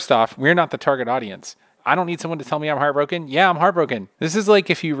 So first off, we're not the target audience. I don't need someone to tell me I'm heartbroken. Yeah, I'm heartbroken. This is like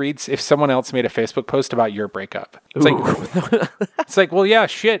if someone else made a Facebook post about your breakup. It's like, well, yeah,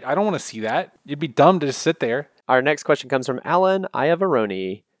 shit. I don't want to see that. You'd be dumb to just sit there. Our next question comes from Alan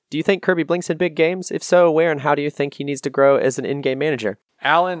Iavaroni. Do you think Kirby blinks in big games? If so, where and how do you think he needs to grow as an in-game manager?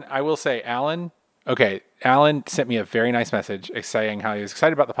 Alan, I will say, Alan sent me a very nice message saying how he was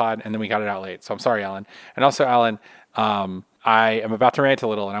excited about the pod, and then we got it out late. So I'm sorry, Alan. And also, Alan, I am about to rant a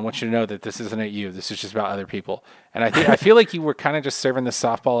little, and I want you to know that this isn't at you. This is just about other people. And I feel like you were kind of just serving this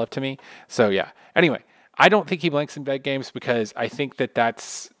softball up to me. So yeah. Anyway, I don't think he blinks in big games because I think that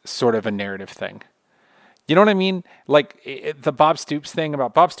that's sort of a narrative thing. You know what I mean? Like the Bob Stoops thing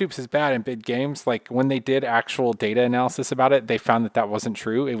about Bob Stoops is bad in big games. Like when they did actual data analysis about it, they found that wasn't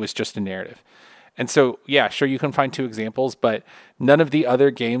true. It was just a narrative. And so, yeah, sure, you can find two examples, but none of the other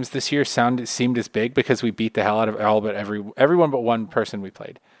games this year seemed as big because we beat the hell out of all but everyone but one person we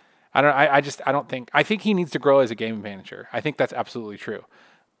played. I think he needs to grow as a game manager. I think that's absolutely true.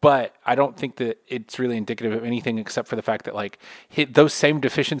 But I don't think that it's really indicative of anything except for the fact that like those same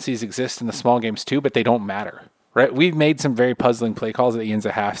deficiencies exist in the small games too, but they don't matter. Right? We've made some very puzzling play calls at the ends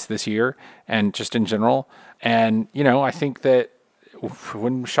of halves this year and just in general. And, I think that it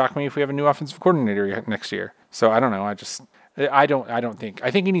wouldn't shock me if we have a new offensive coordinator next year. So I don't know.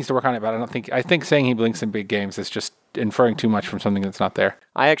 I think he needs to work on it, but I think saying he blinks in big games is just inferring too much from something that's not there.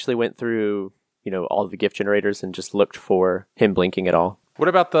 I actually went through, all of the GIF generators and just looked for him blinking at all. What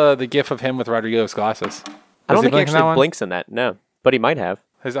about the GIF of him with Rodrigo's glasses? I don't think he actually blinks in that. No, but he might have.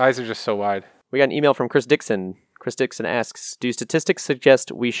 His eyes are just so wide. We got an email from Chris Dixon. Chris Dixon asks, do statistics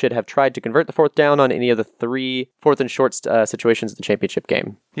suggest we should have tried to convert the fourth down on any of the 3 fourth and short situations in the championship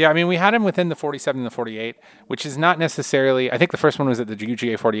game? Yeah, I mean, we had him within the 47 and the 48, which is not necessarily, I think the first one was at the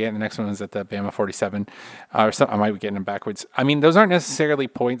UGA 48 and the next one was at the Bama 47. I might be getting them backwards. I mean, those aren't necessarily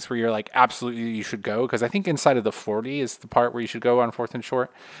points where you're like, absolutely you should go, because I think inside of the 40 is the part where you should go on fourth and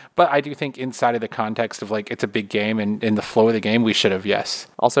short. But I do think inside of the context of like, it's a big game and in the flow of the game, we should have, yes.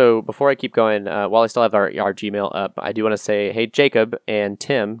 Also, before I keep going, while I still have our Gmail up, I do want to say, hey, Jacob and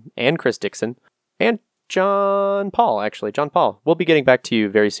Tim and Chris Dixon and John Paul, we'll be getting back to you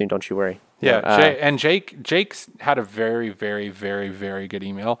very soon, don't you worry. Yeah, Jake's had a very, very, very, very good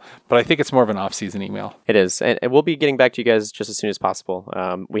email, but I think it's more of an off-season email. It is, and we'll be getting back to you guys just as soon as possible.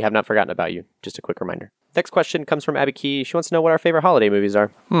 We have not forgotten about you, just a quick reminder. Next question comes from Abby Key. She wants to know what our favorite holiday movies are.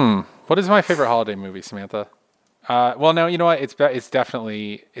 What is my favorite holiday movie, Samantha? Well, no, you know what? It's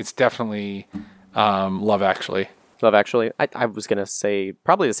definitely Love Actually. Love Actually. I was gonna say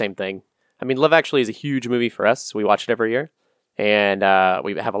probably the same thing. I mean, Love Actually is a huge movie for us. We watch it every year, and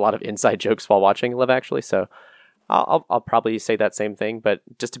we have a lot of inside jokes while watching Love Actually. So I'll probably say that same thing. But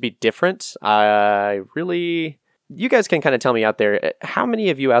just to be different, you guys can kind of tell me out there, how many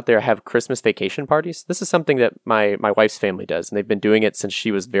of you out there have Christmas vacation parties? This is something that my wife's family does, and they've been doing it since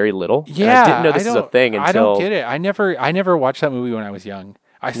she was very little. Yeah, and I didn't know this was a thing until... I don't get it. I never watched that movie when I was young.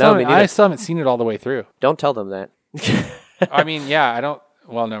 I still haven't seen it all the way through. Don't tell them that. I mean, yeah, I don't...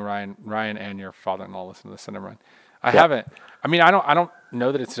 Well, no, Ryan and your father-in-law listen to this, so never mind. I haven't. I mean, I don't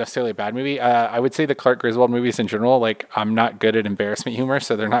know that it's necessarily a bad movie. I would say the Clark Griswold movies in general, like, I'm not good at embarrassment humor,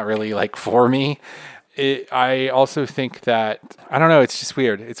 so they're not really, like, for me. I also think that, I don't know, it's just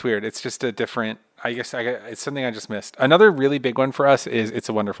weird. It's weird. It's just a different, I guess it's something I just missed. Another really big one for us is It's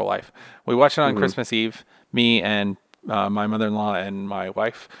a Wonderful Life. We watch it on Christmas Eve, me and my mother-in-law and my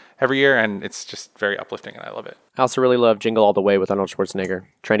wife every year, and it's just very uplifting, and I love it. I also really love Jingle All the Way with Arnold Schwarzenegger,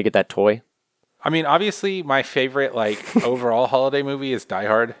 trying to get that toy. I mean, obviously, my favorite, like, overall holiday movie is Die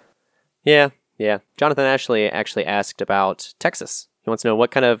Hard. Yeah. Jonathan Ashley actually asked about Texas. He wants to know what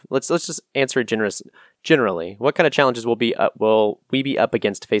kind of, let's just answer it generally. What kind of challenges will we be up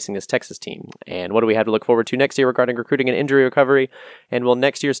against facing this Texas team? And what do we have to look forward to next year regarding recruiting and injury recovery? And will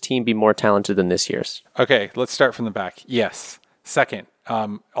next year's team be more talented than this year's? Okay, let's start from the back. Yes. Second,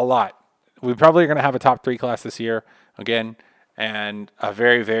 a lot. We probably are going to have a top 3 class this year again, and a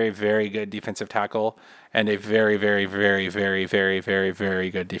very, very, very good defensive tackle, and a very, very, very, very, very, very,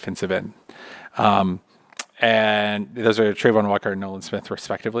 very good defensive end. And those are Trayvon Walker and Nolan Smith,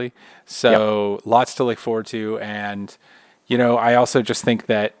 respectively. So lots to look forward to. And, I also just think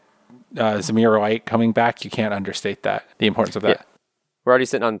that Zamir White coming back, you can't understate that, the importance of that. Yeah. We're already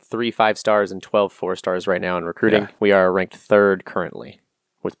sitting on 3 5-stars and 12 4-stars right now in recruiting. Yeah. We are ranked 3rd currently,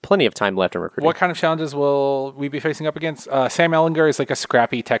 with plenty of time left in recruiting. What kind of challenges will we be facing up against? Sam Ehlinger is like a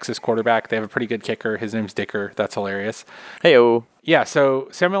scrappy Texas quarterback. They have a pretty good kicker. His name's Dicker. That's hilarious. Hey-o. Yeah, so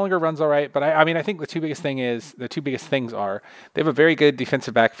Sam Ehlinger runs all right, but I mean, I think the two biggest things are they have a very good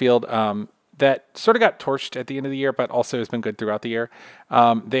defensive backfield that sort of got torched at the end of the year, but also has been good throughout the year.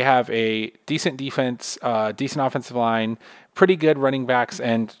 They have a decent defense, decent offensive line, pretty good running backs,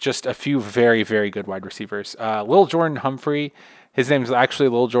 and just a few very, very good wide receivers. Lil Jordan Humphrey, his name is actually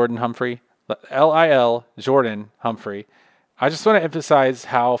Lil Jordan Humphrey, Lil Jordan Humphrey. I just want to emphasize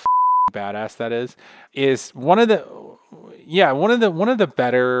how badass that is one of the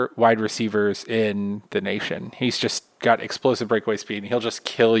better wide receivers in the nation. He's just got explosive breakaway speed, and he'll just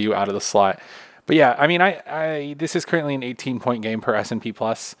kill you out of the slot. But yeah, I mean, I this is currently an 18-point game per S&P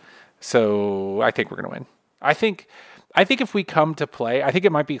Plus, so I think we're gonna win. I think if we come to play, I think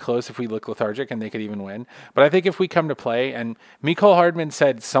it might be close if we look lethargic and they could even win. But I think if we come to play, and Mecole Hardman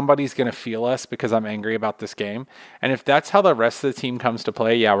said somebody's going to feel us because I'm angry about this game. And if that's how the rest of the team comes to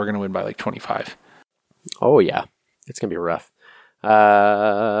play, yeah, we're going to win by like 25. Oh, yeah. It's going to be rough.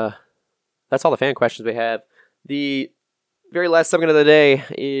 That's all the fan questions we have. The very last segment of the day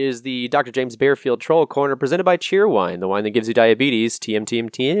is the Dr. James Bearfield Troll Corner presented by Cheerwine, the wine that gives you diabetes.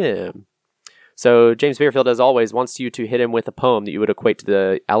 TM. So James Bearfield, as always, wants you to hit him with a poem that you would equate to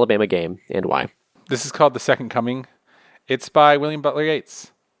the Alabama game, and why. This is called The Second Coming. It's by William Butler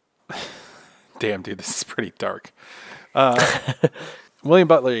Yeats. Damn, dude, this is pretty dark. William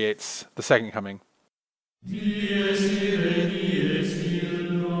Butler Yeats, The Second Coming.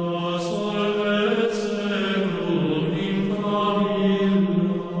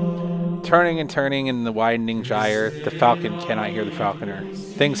 Turning and turning in the widening gyre, the falcon cannot hear the falconer.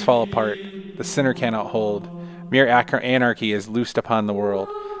 Things fall apart. The sinner cannot hold. Mere anarchy is loosed upon the world.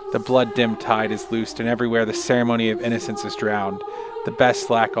 The blood-dimmed tide is loosed, and everywhere the ceremony of innocence is drowned. The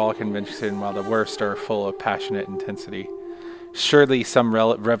best lack all conviction, while the worst are full of passionate intensity. Surely some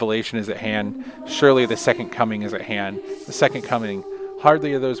revelation is at hand. Surely the second coming is at hand. The second coming.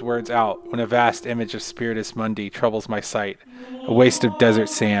 Hardly are those words out, when a vast image of Spiritus Mundi troubles my sight. A waste of desert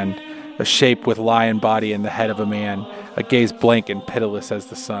sand. A shape with lion body and the head of a man. A gaze blank and pitiless as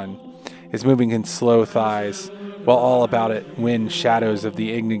the sun. Is moving in slow thighs, while all about it wind shadows of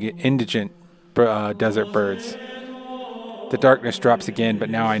the indigent desert birds. The darkness drops again, but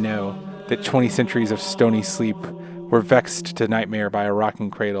now I know that 20 centuries of stony sleep were vexed to nightmare by a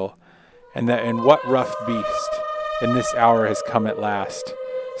rocking cradle, and what rough beast in this hour has come at last,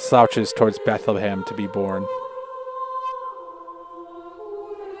 slouches towards Bethlehem to be born.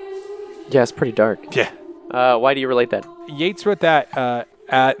 Yeah, it's pretty dark. Yeah. Why do you relate that? Yeats wrote that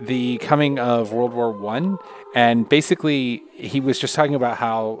at the coming of World War One, and basically he was just talking about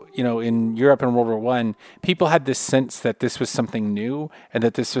how, in Europe in World War One, people had this sense that this was something new and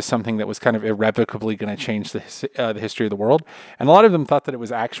that this was something that was kind of irrevocably going to change the history of the world. And a lot of them thought that it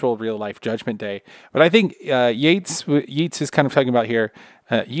was actual real life Judgment Day. But I think Yeats is kind of talking about here.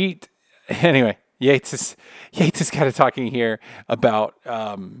 Anyway, Yeats is kind of talking here about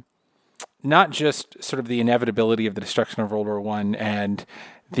not just sort of the inevitability of the destruction of World War One and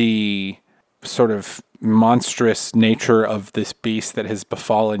the sort of monstrous nature of this beast that has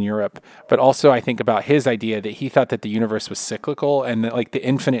befallen Europe, but also I think about his idea that he thought that the universe was cyclical and that, like, the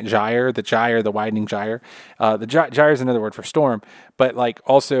infinite gyre, the widening gyre, the gyre is another word for storm, but like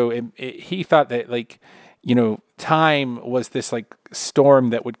also he thought that, like, time was this like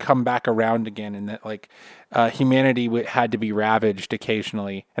storm that would come back around again, and that like humanity had to be ravaged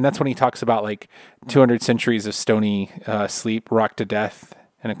occasionally. And that's when he talks about like 200 centuries of stony sleep, rocked to death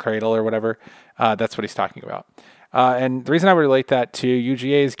in a cradle or whatever. That's what he's talking about. And the reason I would relate that to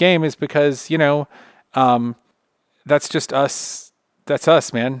UGA's game is because, that's just us. That's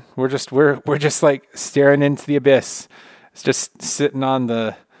us, man. We're just like staring into the abyss. It's just sitting on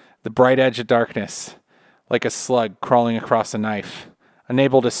the bright edge of darkness, like a slug crawling across a knife,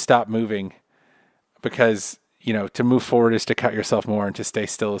 unable to stop moving, because, to move forward is to cut yourself more, and to stay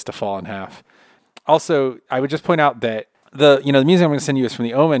still is to fall in half. Also, I would just point out that the music I'm going to send you is from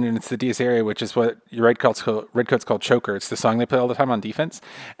The Omen, and it's the Dies Irae, which is what your Redcoats called Choker. It's the song they play all the time on defense.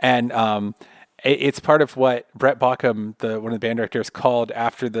 And it's part of what Brett Bauckham, one of the band directors, called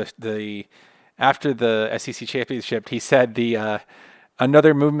after the SEC championship. He said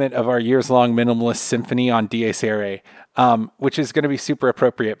another movement of our years-long minimalist symphony on Dies Irae, which is going to be super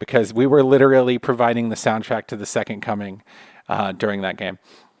appropriate because we were literally providing the soundtrack to the Second Coming during that game.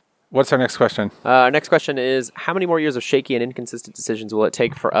 What's our next question? Our next question is, how many more years of shaky and inconsistent decisions will it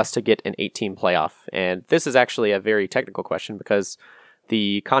take for us to get an 8-team playoff? And this is actually a very technical question because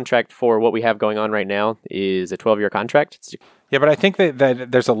the contract for what we have going on right now is a 12-year contract. Yeah, but I think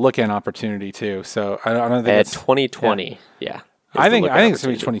that there's a look-in opportunity too. So I don't think it's 2020. Yeah. I think it's going to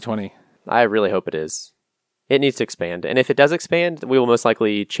be 2020. I really hope it is. It needs to expand. And if it does expand, we will most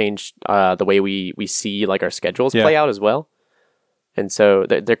likely change the way we see like our schedules play out as well. And so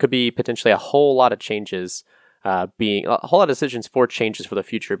there could be potentially a whole lot of changes a whole lot of decisions for changes for the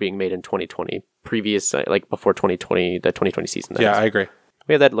future being made in 2020, before 2020, the 2020 season. Yeah, I agree.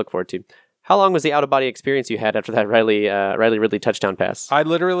 We have that to look forward to. How long was the out-of-body experience you had after that Riley Ridley touchdown pass? I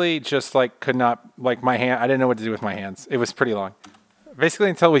literally just could not, my hand, I didn't know what to do with my hands. It was pretty long. Basically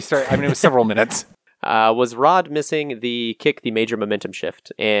until we started, it was several minutes. Was Rod missing the kick, the major momentum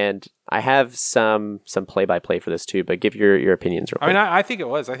shift? And I have some play-by-play for this too, but give your opinions real quick. I think it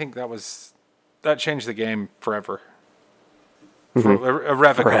was. I think that changed the game forever.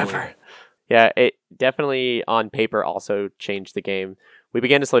 Irrevocably. Forever. Yeah, it definitely on paper also changed the game. We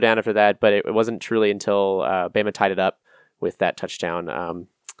began to slow down after that, but it wasn't truly until Bama tied it up with that touchdown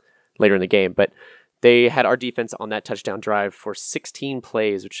later in the game. But they had our defense on that touchdown drive for 16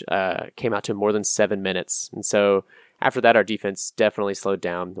 plays, which came out to more than 7 minutes. And so after that, our defense definitely slowed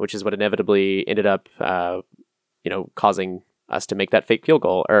down, which is what inevitably ended up, causing us to make that fake field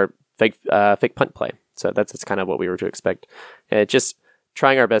goal or fake punt play. So that's kind of what we were to expect. And just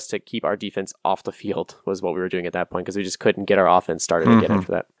trying our best to keep our defense off the field was what we were doing at that point because we just couldn't get our offense started again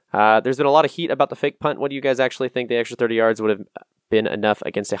after that. There's been a lot of heat about the fake punt. What do you guys actually think the extra 30 yards would have been enough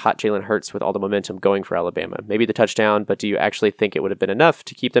against a hot Jalen Hurts with all the momentum going for Alabama? Maybe the touchdown, but do you actually think it would have been enough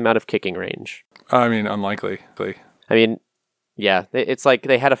to keep them out of kicking range? Unlikely. Yeah, it's like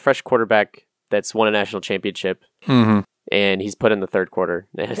they had a fresh quarterback that's won a national championship, and he's put in the third quarter.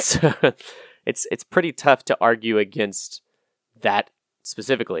 And it's pretty tough to argue against that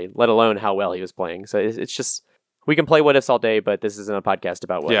specifically, let alone how well he was playing. So it's just, we can play what ifs all day, but this isn't a podcast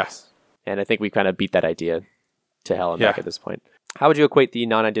about what ifs. And I think we kind of beat that idea to hell and back at this point. How would you equate the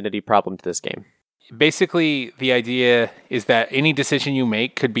non-identity problem to this game? Basically, the idea is that any decision you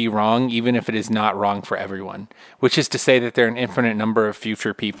make could be wrong, even if it is not wrong for everyone, which is to say that there are an infinite number of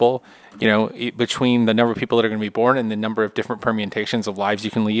future people, between the number of people that are going to be born and the number of different permutations of lives you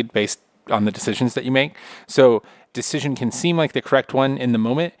can lead based on the decisions that you make. So decision can seem like the correct one in the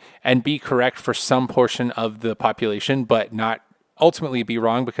moment and be correct for some portion of the population, but not ultimately be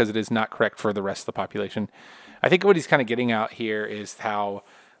wrong because it is not correct for the rest of the population. I think what he's kind of getting out here is how,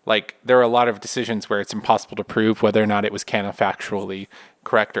 there are a lot of decisions where it's impossible to prove whether or not it was counterfactually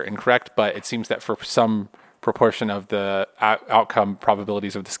correct or incorrect, but it seems that for some proportion of the outcome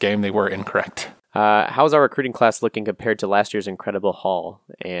probabilities of this game, they were incorrect. How's our recruiting class looking compared to last year's incredible haul?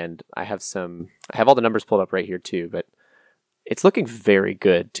 And I have all the numbers pulled up right here too, but it's looking very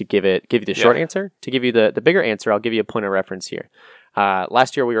good. To give you the short answer, to give you the bigger answer, I'll give you a point of reference here.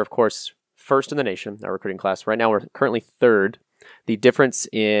 Last year we were, of course, first in the nation, our recruiting class. Right now we're currently third. The difference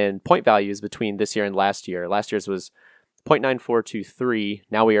in point values between this year and last year's was 0.9423.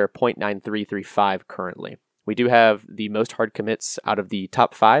 Now we are 0.9335 currently. We do have the most hard commits out of the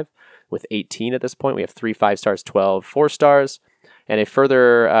top 5 with 18 at this point. We have 3 5 stars, 12 4 stars. And a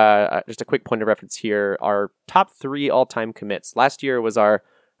further, just a quick point of reference here, our top 3 all-time commits. Last year was our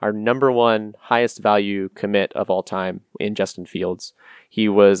number 1 highest value commit of all time in Justin Fields. He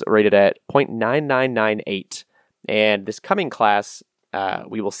was rated at 0.9998. And this coming class,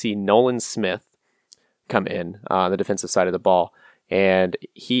 we will see Nolan Smith come in on the defensive side of the ball. And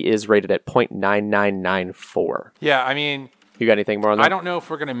he is rated at 0.9994. Yeah, I mean... You got anything more on that? I don't know if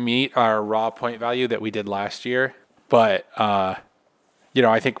we're going to meet our raw point value that we did last year, but...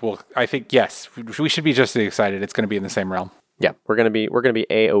 I think yes, we should be just as excited. It's going to be in the same realm. Yeah, we're going to be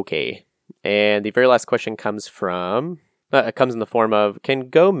A-okay. And the very last question comes from, it comes in the form of, can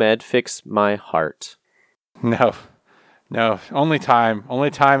GoMed fix my heart? No, only time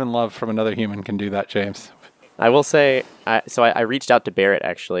and love from another human can do that, James. I will say, I reached out to Barrett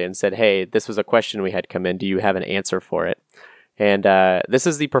actually and said, hey, this was a question we had come in. Do you have an answer for it? And this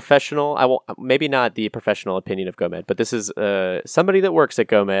is the professional, maybe not the professional opinion of GoMed, but this is somebody that works at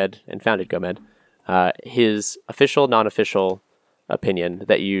GoMed and founded GoMed. His official, non-official opinion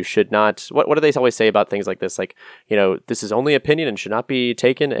that you should not, what do they always say about things like this? Like, this is only opinion and should not be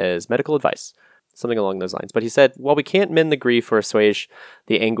taken as medical advice. Something along those lines. But he said, while we can't mend the grief or assuage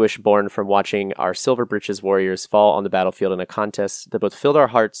the anguish born from watching our Silver Breeches warriors fall on the battlefield in a contest that both filled our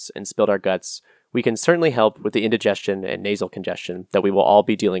hearts and spilled our guts, we can certainly help with the indigestion and nasal congestion that we will all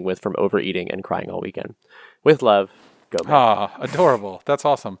be dealing with from overeating and crying all weekend. With love, GoMed. Ah, adorable. That's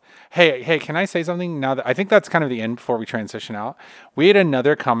awesome. Hey, can I say something now? That I think that's kind of the end before we transition out. We had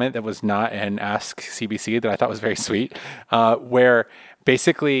another comment that was not in Ask CBC that I thought was very sweet, where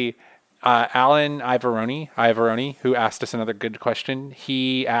basically... Alan Ivoroni, who asked us another good question.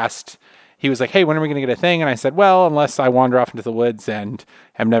 He was like, hey, when are we going to get a thing? And I said, well, unless I wander off into the woods and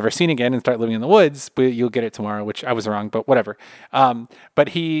am never seen again and start living in the woods, but you'll get it tomorrow, which I was wrong, but whatever. But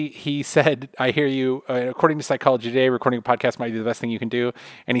he said, I hear you, according to Psychology Today, recording a podcast might be the best thing you can do.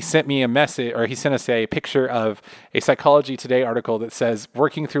 And he sent me a message, or he sent us a picture of a Psychology Today article that says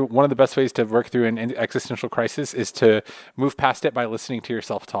working through, one of the best ways to work through an existential crisis is to move past it by listening to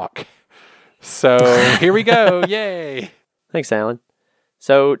yourself talk. So here we go. Yay. Thanks, Alan.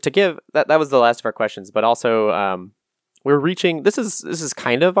 So to give that was the last of our questions, but also we're reaching, this is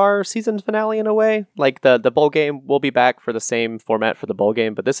kind of our season finale in a way. Like the bowl game will be back for the same format for the bowl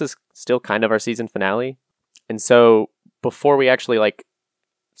game, but this is still kind of our season finale. And so before we actually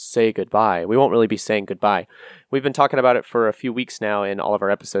say goodbye, we won't really be saying goodbye. We've been talking about it for a few weeks now in all of our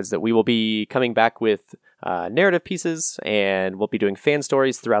episodes that we will be coming back with narrative pieces, and we'll be doing fan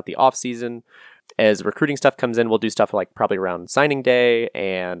stories throughout the off season. As recruiting stuff comes in, we'll do stuff like probably around signing day,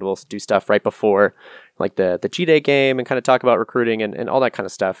 and we'll do stuff right before like the G-Day game and kind of talk about recruiting and all that kind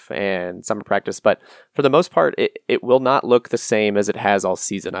of stuff and summer practice. But for the most part, it will not look the same as it has all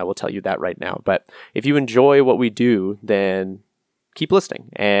season. I will tell you that right now. But if you enjoy what we do, then keep listening.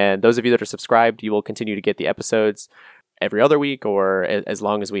 And those of you that are subscribed, you will continue to get the episodes every other week or as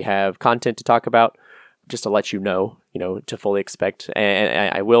long as we have content to talk about. Just to let you know, to fully expect.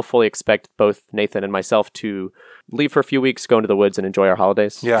 And I will fully expect both Nathan and myself to leave for a few weeks, go into the woods and enjoy our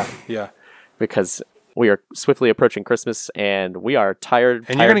holidays. Yeah. Because we are swiftly approaching Christmas and we are tired.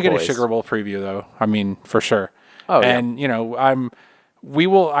 And you're going to get a Sugar Bowl preview though. I mean, for sure. Oh, and yeah. I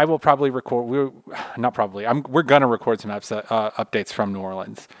will probably record, we're going to record some updates from New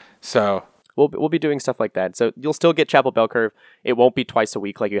Orleans. So We'll be doing stuff like that. So you'll still get Chapel Bell Curve. It won't be twice a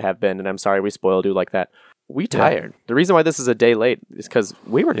week like you have been, and I'm sorry we spoiled you like that. We tired. The reason why this is a day late is because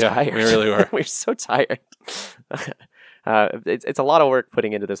we were tired. We really were. We're so tired. It's a lot of work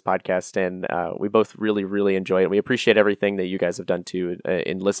putting into this podcast, and we both really, really enjoy it. We appreciate everything that you guys have done too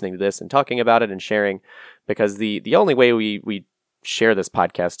in listening to this and talking about it and sharing, because the only way we share this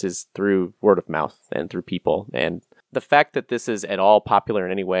podcast is through word of mouth and through people. And the fact that this is at all popular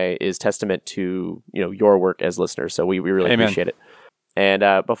in any way is testament to your work as listeners. So we really appreciate it. And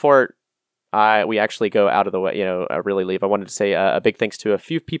before we actually go out of the way, really leave, I wanted to say a big thanks to a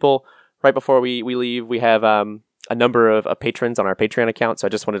few people right before we leave. We have a number of patrons on our Patreon account. So I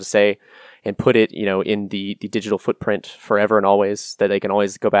just wanted to say and put it, in the digital footprint forever and always, that they can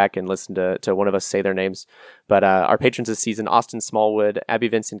always go back and listen to one of us say their names. But our patrons this season: Austin Smallwood, Abby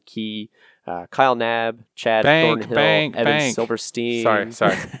Vincent Key, Kyle Nab, Chad Thornhill, Evan Silverstein.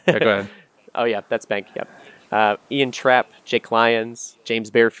 Sorry. Yeah, go ahead. Oh yeah, that's Bank. Yep. Ian Trapp, Jake Lyons,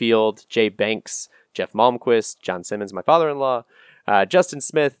 James Bearfield, Jay Banks, Jeff Malmquist, John Simmons, my father-in-law, Justin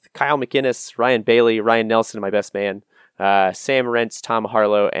Smith, Kyle McInnes, Ryan Bailey, Ryan Nelson, my best man, Sam Rentz, Tom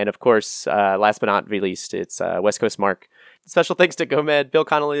Harlow, and of course, last but not least, it's West Coast Mark. Special thanks to GoMed, Bill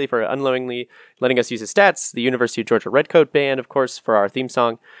Connolly for unwillingly letting us use his stats, the University of Georgia Redcoat Band, of course, for our theme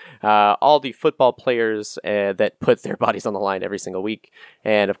song, all the football players that put their bodies on the line every single week,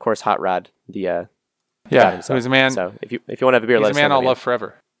 and of course, Hot Rod, the who's a man. So if you want to have a beer, he's let us a man know, I'll love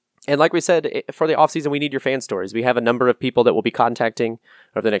forever. And like we said, for the offseason, we need your fan stories. We have a number of people that we'll be contacting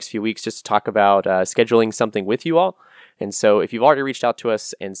over the next few weeks just to talk about scheduling something with you all. And so if you've already reached out to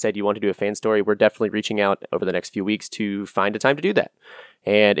us and said you want to do a fan story, we're definitely reaching out over the next few weeks to find a time to do that.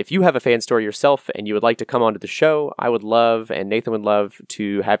 And if you have a fan story yourself and you would like to come onto the show, I would love, and Nathan would love,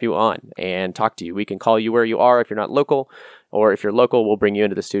 to have you on and talk to you. We can call you where you are if you're not local, or if you're local, we'll bring you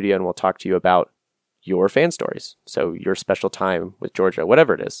into the studio and we'll talk to you about your fan stories. So your special time with Georgia,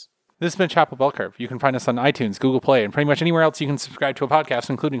 whatever it is. This has been Chapel Bell Curve. You can find us on iTunes, Google Play, and pretty much anywhere else you can subscribe to a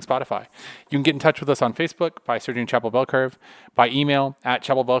podcast, including Spotify. You can get in touch with us on Facebook by searching Chapel Bell Curve, by email at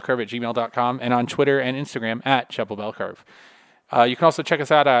chapelbellcurve@gmail.com, and on Twitter and Instagram at Chapel Bell Curve. You can also check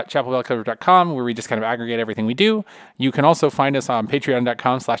us out at chapelbellcurve.com, where we just kind of aggregate everything we do. You can also find us on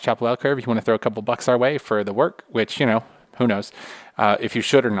patreon.com/chapelbellcurve if you want to throw a couple bucks our way for the work, which, who knows if you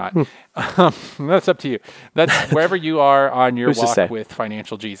should or not. That's up to you. That's wherever you are on your walk with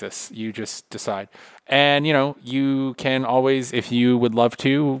financial Jesus. You just decide. And, you can always, if you would love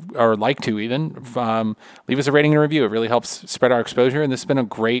to or like to even, leave us a rating and a review. It really helps spread our exposure. And this has been a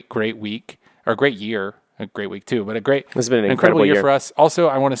great week, or a great year. A great week too, but this has been an incredible year for us. Also,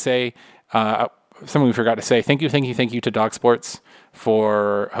 I want to say something we forgot to say. Thank you to Dog Sports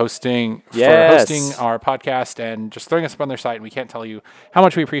for hosting our podcast and just throwing us up on their site. And we can't tell you how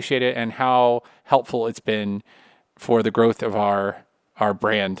much we appreciate it and how helpful it's been for the growth of our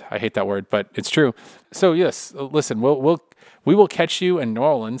brand. I hate that word, but it's true. So yes, listen, we will catch you in New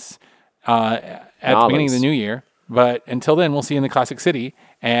Orleans at the beginning of the new year. But until then, we'll see you in the Classic City,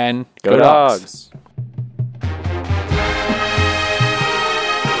 and go Dogs.